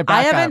 Just bring it back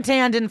I haven't up.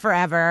 tanned in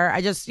forever.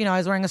 I just, I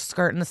was wearing a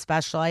skirt in the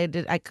special. I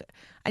needed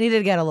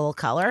to get a little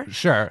color.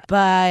 Sure.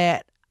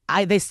 But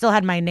they still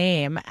had my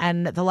name,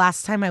 and the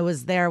last time I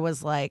was there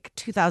was like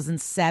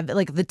 2007.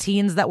 Like the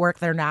teens that work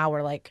there now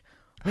were like,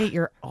 "Wait,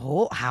 you're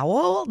old? How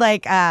old?"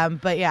 Like,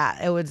 but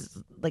yeah, it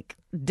was like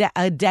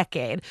a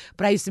decade.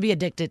 But I used to be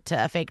addicted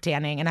to fake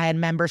tanning, and I had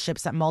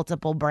memberships at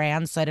multiple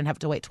brands, so I didn't have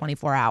to wait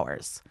 24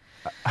 hours.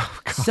 Oh,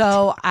 God.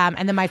 So,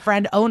 and then my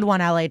friend owned one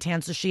LA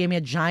Tan, so she gave me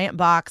a giant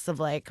box of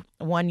like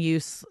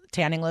one-use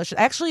tanning lotion.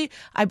 Actually,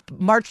 I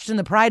marched in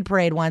the Pride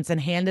Parade once and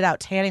handed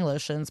out tanning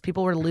lotions.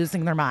 People were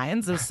losing their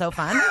minds. It was so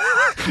fun.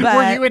 But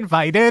were you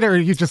invited, or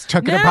you just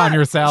took it upon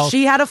yourself?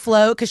 She had a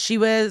float because she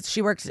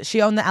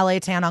owned the LA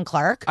Tan on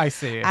Clark. I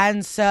see.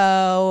 And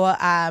so,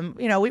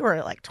 we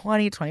were like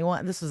 20,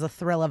 21. This was a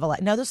thrill of a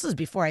life. No, this was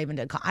before I even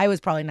did. I was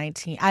probably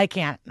 19. I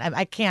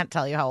can't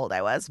tell you how old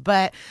I was,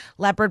 but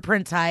leopard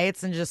print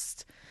tights and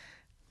just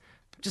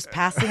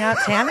passing out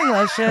tanning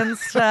lotions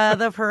to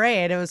the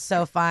parade. It was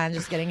so fun,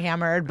 just getting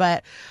hammered.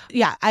 But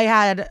yeah, I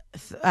had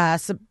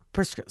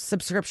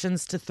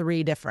subscriptions to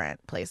 3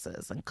 different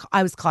places, and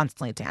I was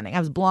constantly tanning. I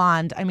was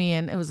blonde. I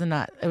mean, it was a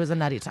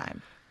nutty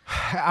time.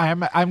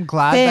 I'm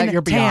glad Thin, that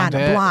you're beyond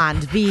tan, it.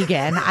 blonde,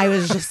 vegan. I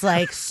was just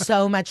like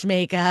so much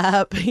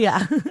makeup.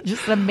 Yeah,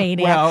 just a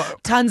maniac. Well-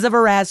 Tons of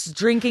arrests,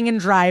 drinking and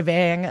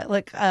driving.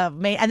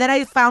 And then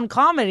I found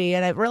comedy,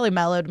 and it really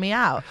mellowed me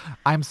out.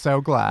 I'm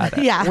so glad.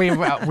 Yeah.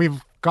 we've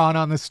gone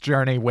on this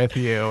journey with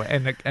you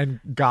and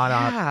got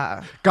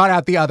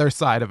out the other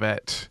side of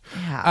it.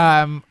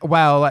 Yeah.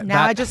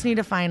 Now I just need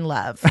to find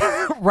love.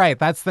 Right.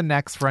 That's the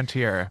next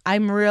frontier. I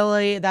need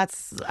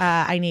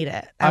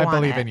it. I want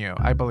believe it. in you.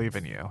 I believe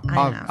in you.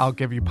 I know. I'll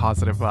give you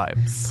positive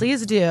vibes.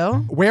 Please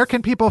do. Where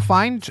can people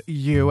find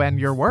you and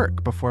your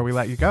work before we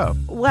let you go?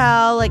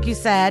 Well, like you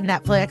said,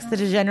 Netflix, The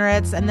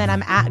Degenerates, and then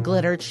I'm at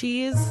Glitter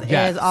Cheese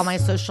Yes. is all my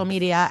social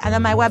media. And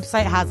then my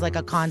website has like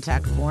a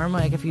contact form.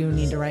 Like if you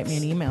need to write me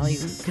an email, you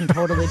can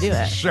totally do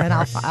it. Sure. And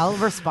I'll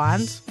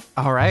respond.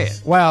 All right.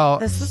 Well,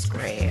 This was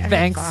great. I had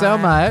thanks so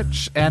fun.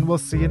 much, and we'll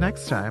see you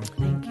next time.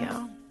 Thank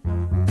you.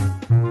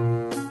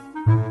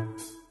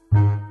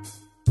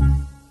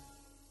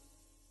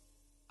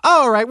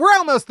 All right, we're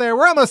almost there.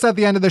 We're almost at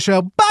the end of the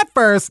show. But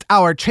first,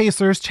 our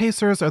chasers.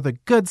 Chasers are the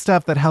good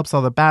stuff that helps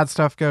all the bad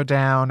stuff go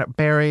down.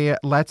 Barry,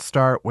 let's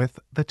start with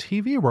the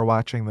TV we're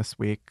watching this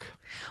week.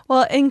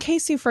 Well, in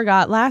case you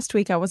forgot, last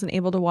week I wasn't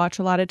able to watch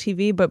a lot of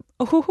TV, but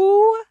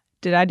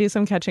did I do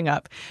some catching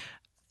up?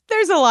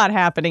 There's a lot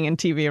happening in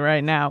TV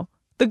right now.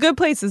 The Good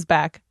Place is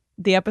back.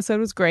 The episode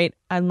was great.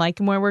 I'm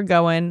liking where we're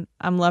going.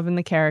 I'm loving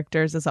the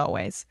characters as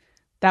always.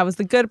 That was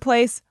The Good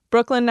Place.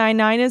 Brooklyn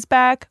Nine-Nine is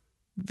back.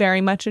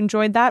 Very much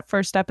enjoyed that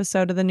first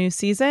episode of the new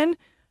season.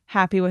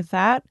 Happy with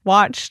that.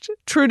 Watched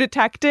True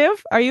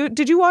Detective.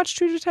 Did you watch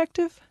True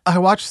Detective? I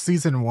watched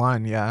season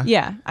 1, yeah.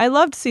 Yeah, I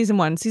loved season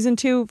 1. Season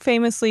 2,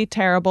 famously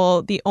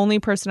terrible. The only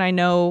person I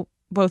know,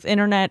 both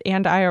internet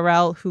and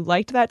IRL, who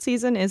liked that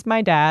season is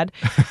my dad.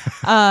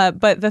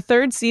 But the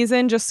 3rd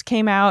season just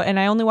came out, and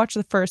I only watched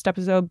the first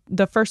episode.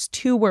 The first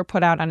 2 were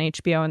put out on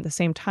HBO at the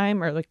same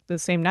time, or like the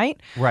same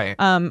night. Right.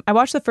 I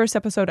watched the first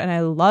episode and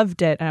I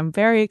loved it, and I'm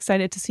very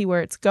excited to see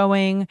where it's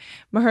going.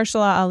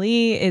 Mahershala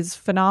Ali is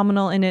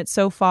phenomenal in it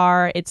so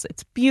far. It's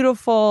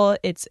beautiful,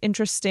 it's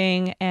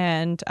interesting,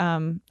 and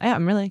I'm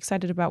really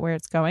excited about where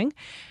it's going.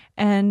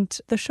 And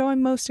the show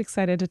I'm most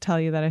excited to tell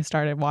you that I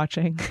started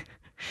watching,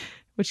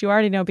 which you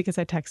already know because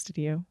I texted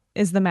you,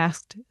 is The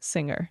Masked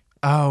Singer.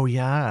 Oh,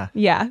 yeah.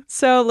 Yeah.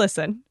 So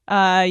listen,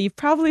 you've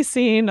probably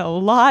seen a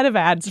lot of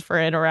ads for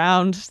it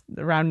around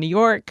New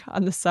York,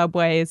 on the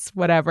subways,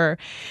 whatever.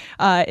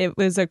 It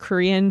was a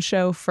Korean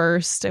show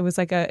first. It was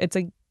like it's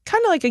a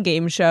kind of like a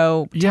game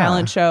show, Yeah.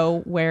 talent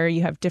show, where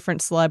you have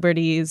different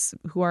celebrities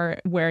who are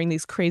wearing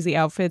these crazy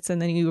outfits,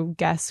 and then you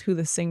guess who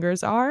the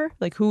singers are,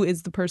 like who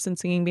is the person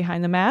singing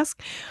behind the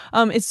mask.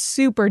 It's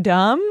super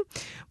dumb,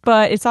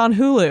 but it's on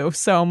Hulu,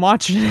 so I'm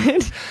watching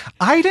it.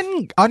 I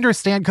didn't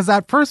understand because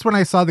at first when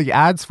I saw the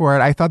ads for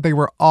it, I thought they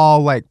were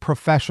all like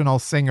professional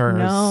singers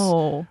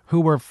No. who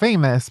were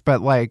famous,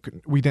 but like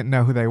we didn't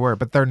know who they were,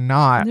 but they're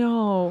not.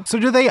 No. So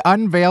do they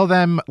unveil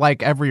them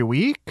like every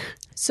week?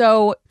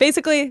 So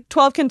basically,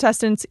 12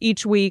 contestants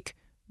each week,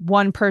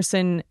 one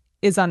person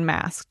is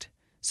unmasked.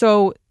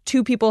 So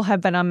 2 people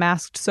have been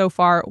unmasked so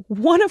far,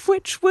 one of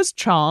which was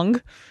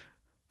Chong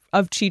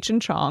of Cheech and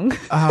Chong.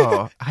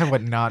 Oh, I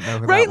would not know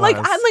who Right? that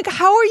was. Like,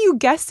 how are you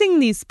guessing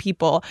these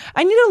people?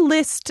 I need a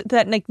list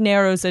that like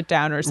narrows it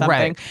down or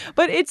something. Right.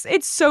 But it's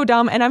so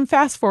dumb, and I'm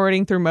fast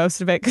forwarding through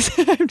most of it because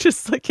I'm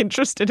just like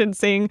interested in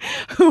seeing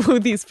who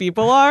these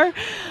people are.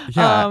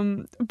 Yeah.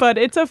 But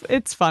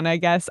it's fun, I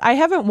guess. I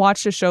haven't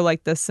watched a show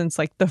like this since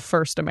like the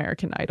first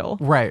American Idol.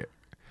 Right.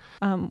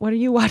 What are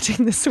you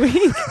watching this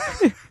week?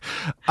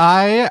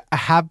 I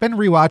have been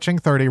rewatching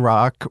 30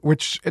 Rock,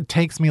 which it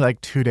takes me like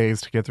 2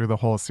 days to get through the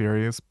whole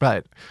series.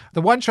 But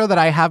the one show that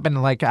I have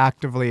been like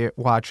actively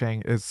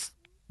watching is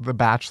The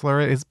Bachelor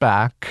is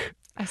Back.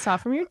 I saw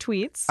from your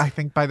tweets. I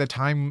think by the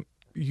time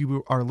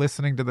you are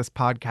listening to this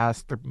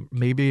podcast,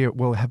 maybe it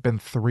will have been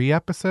 3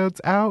 episodes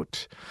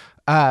out.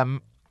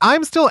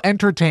 I'm still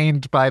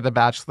entertained by The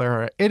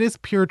Bachelor. It is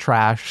pure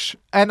trash.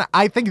 And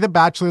I think The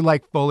Bachelor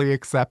like fully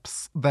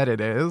accepts that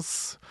it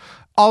is.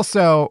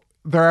 Also,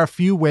 there are a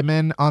few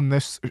women on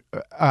this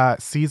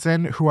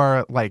season who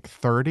are like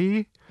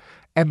 30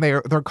 and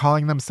they're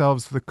calling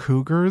themselves the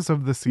cougars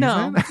of the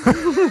season. No.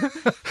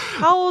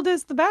 How old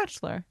is The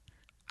Bachelor?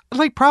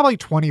 Like probably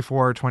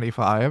 24 or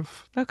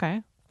 25.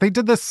 Okay. They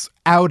did this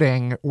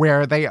outing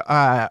where they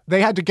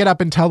had to get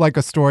up and tell like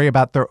a story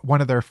about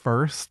one of their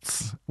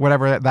firsts,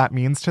 whatever that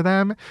means to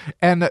them.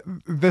 And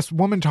this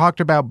woman talked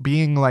about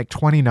being like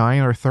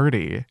 29 or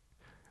 30.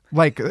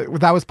 Like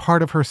that was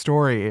part of her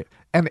story.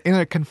 And in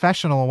a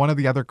confessional, one of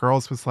the other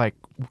girls was like,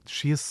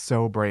 she is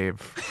so brave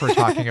for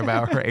talking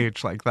about her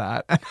age like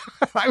that. And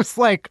I was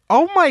like,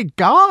 oh my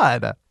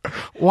God,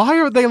 why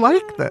are they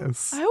like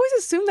this? I always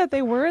assumed that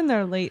they were in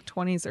their late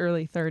 20s,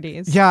 early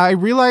 30s. Yeah, I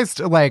realized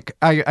like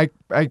I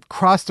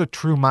crossed a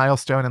true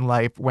milestone in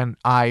life when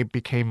I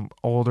became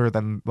older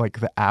than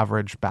like the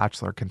average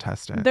Bachelor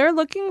contestant. They're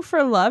looking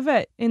for love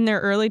in their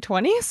early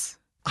 20s?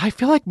 I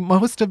feel like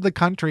most of the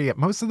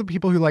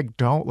people who like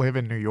don't live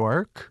in New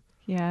York.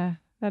 Yeah,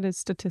 that is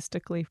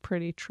statistically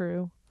pretty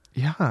true.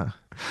 Yeah.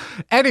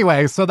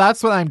 Anyway, so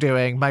that's what I'm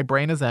doing. My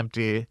brain is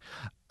empty.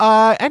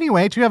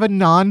 Anyway, do you have a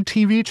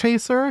non-TV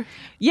chaser?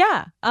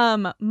 Yeah.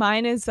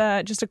 Mine is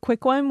just a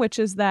quick one, which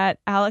is that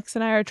Alex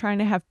and I are trying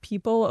to have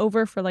people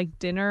over for like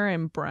dinner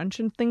and brunch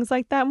and things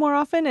like that more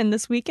often. And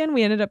this weekend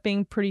we ended up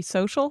being pretty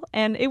social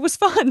and it was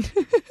fun.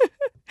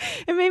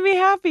 It made me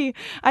happy.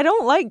 I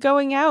don't like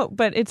going out,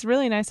 but it's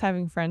really nice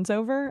having friends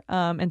over.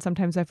 And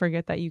sometimes I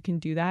forget that you can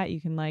do that. You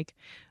can like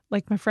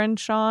my friend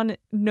Sean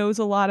knows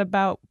a lot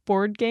about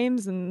board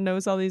games and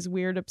knows all these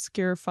weird,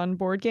 obscure, fun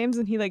board games.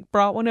 And he like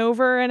brought one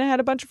over and I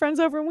had a bunch of friends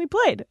over and we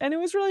played and it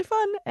was really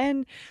fun.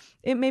 And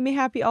it made me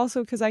happy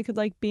also because I could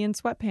like be in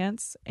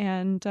sweatpants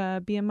and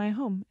be in my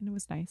home and it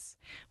was nice.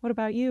 What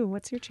about you?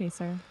 What's your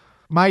chaser?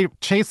 My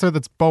chaser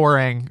that's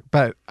boring,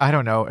 but I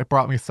don't know, it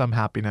brought me some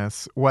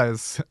happiness,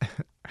 was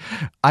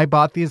I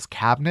bought these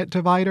cabinet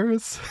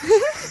dividers.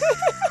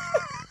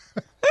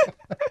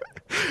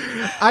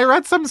 I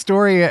read some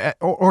story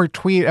or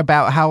tweet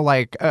about how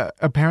like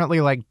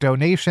apparently like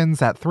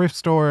donations at thrift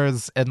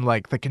stores and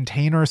like the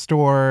Container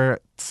Store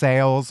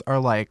sales are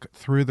like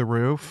through the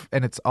roof,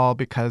 and it's all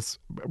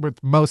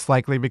most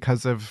likely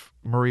because of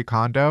Marie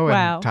Kondo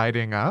Wow. and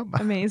tidying up.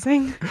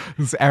 Amazing.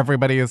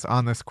 Everybody is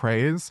on this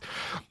craze.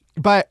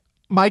 But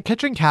my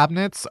kitchen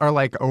cabinets are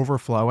like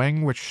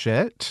overflowing with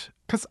shit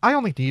because I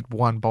only need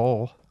one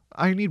bowl.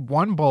 I need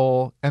one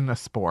bowl and a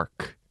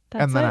spork,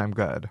 and then I'm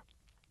good.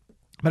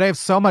 But I have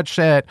so much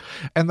shit,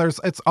 and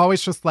it's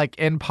always just like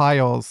in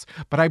piles.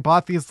 But I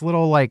bought these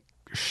little like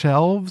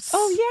shelves.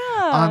 Oh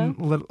yeah.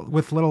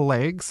 With little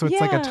legs, so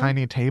it's like a Yeah.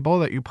 tiny table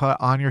that you put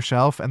on your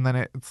shelf, and then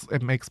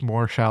it makes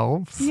more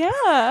shelves.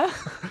 Yeah.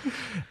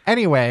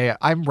 Anyway,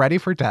 I'm ready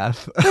for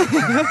death.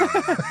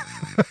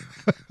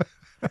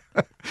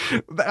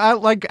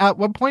 Like, at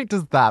what point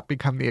does that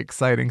become the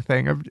exciting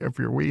thing of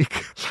your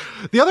week?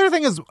 The other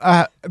thing is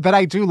that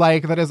I do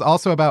like that is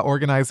also about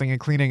organizing and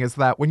cleaning is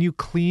that when you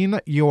clean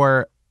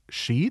your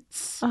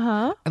sheets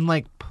and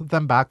like put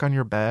them back on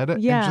your bed,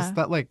 Yeah. and just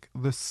that like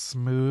the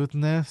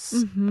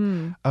smoothness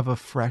of a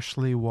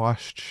freshly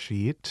washed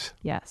sheet.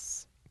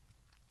 Yes.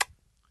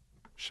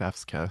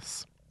 Chef's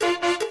kiss.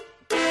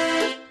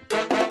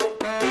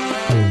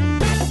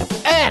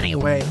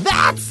 Anyway,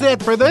 that's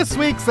it for this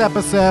week's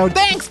episode.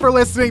 Thanks for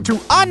listening to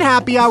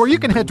Unhappy Hour. You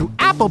can head to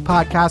Apple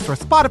Podcasts or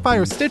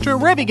Spotify or Stitcher,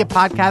 wherever you get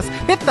podcasts.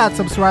 Hit that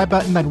subscribe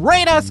button, then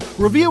rate us,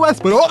 review us,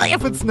 but only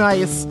if it's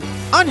nice.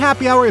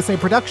 Unhappy Hour is a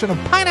production of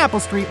Pineapple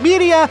Street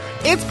Media.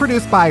 It's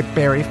produced by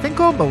Barry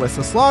Finkel,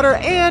 Melissa Slaughter,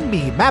 and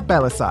me, Matt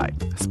Belisai.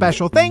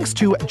 Special thanks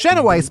to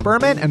Jenna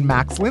Weiss-Berman and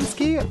Max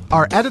Linsky.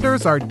 Our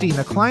editors are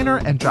Dina Kleiner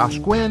and Josh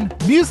Gwynn.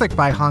 Music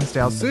by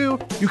Hansdale Sue.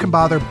 You can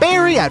bother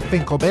Barry at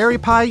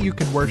Finkelberry Pie. You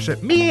can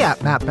worship me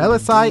at Matt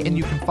Belisai. And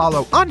you can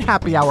follow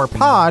Unhappy Hour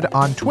Pod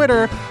on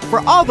Twitter for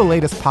all the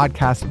latest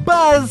podcast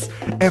buzz.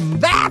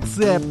 And that's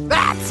it.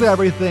 That's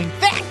everything.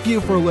 Thank you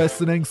for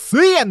listening.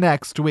 See you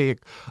next week.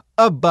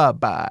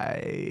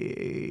 Bye-bye.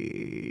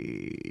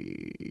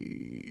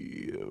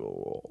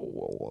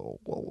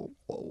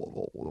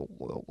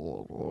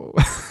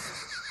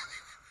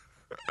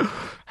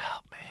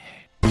 Help me.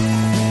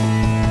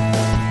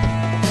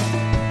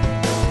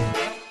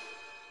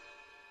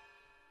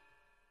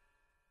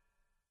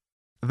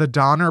 The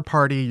Donner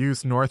Party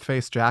used North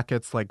Face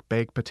jackets like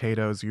baked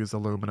potatoes use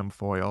aluminum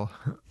foil.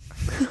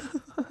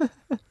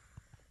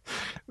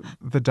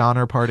 The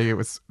Donner Party, it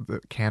was the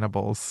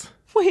cannibals.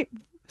 Wait,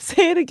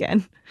 say it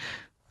again.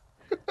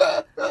 Okay,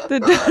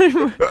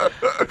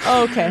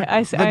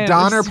 I see. The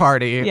Donner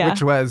Party, yeah.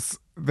 which was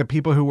the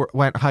people who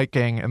went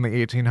hiking in the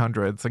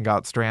 1800s and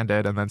got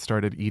stranded and then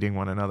started eating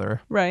one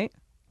another. Right.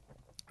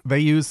 They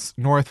use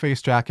North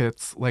Face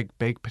jackets like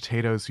baked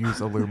potatoes use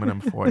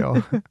aluminum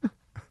foil.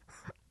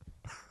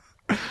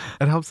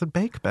 It helps it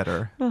bake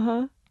better.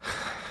 Uh-huh.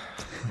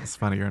 It's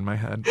funnier in my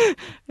head. It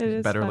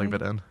is Better funny. leave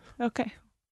it in. Okay.